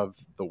history of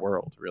the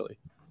world, really.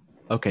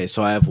 Okay,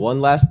 so I have one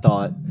last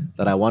thought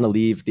that I want to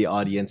leave the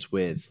audience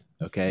with.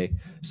 Okay,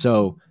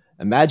 so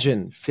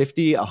imagine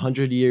 50,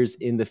 100 years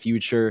in the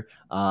future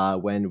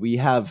when we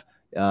have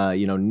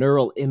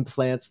neural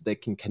implants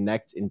that can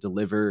connect and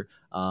deliver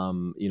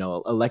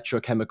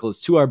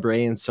electrochemicals to our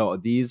brains. So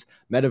these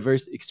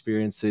metaverse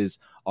experiences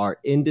are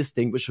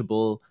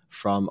indistinguishable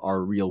from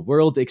our real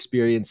world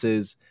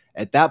experiences.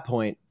 At that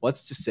point,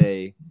 what's to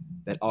say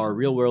that our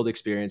real world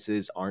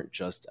experiences aren't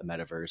just a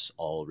metaverse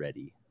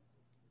already?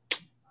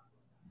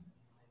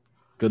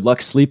 Good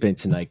luck sleeping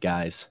tonight,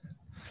 guys.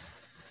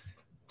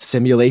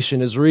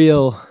 Simulation is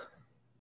real.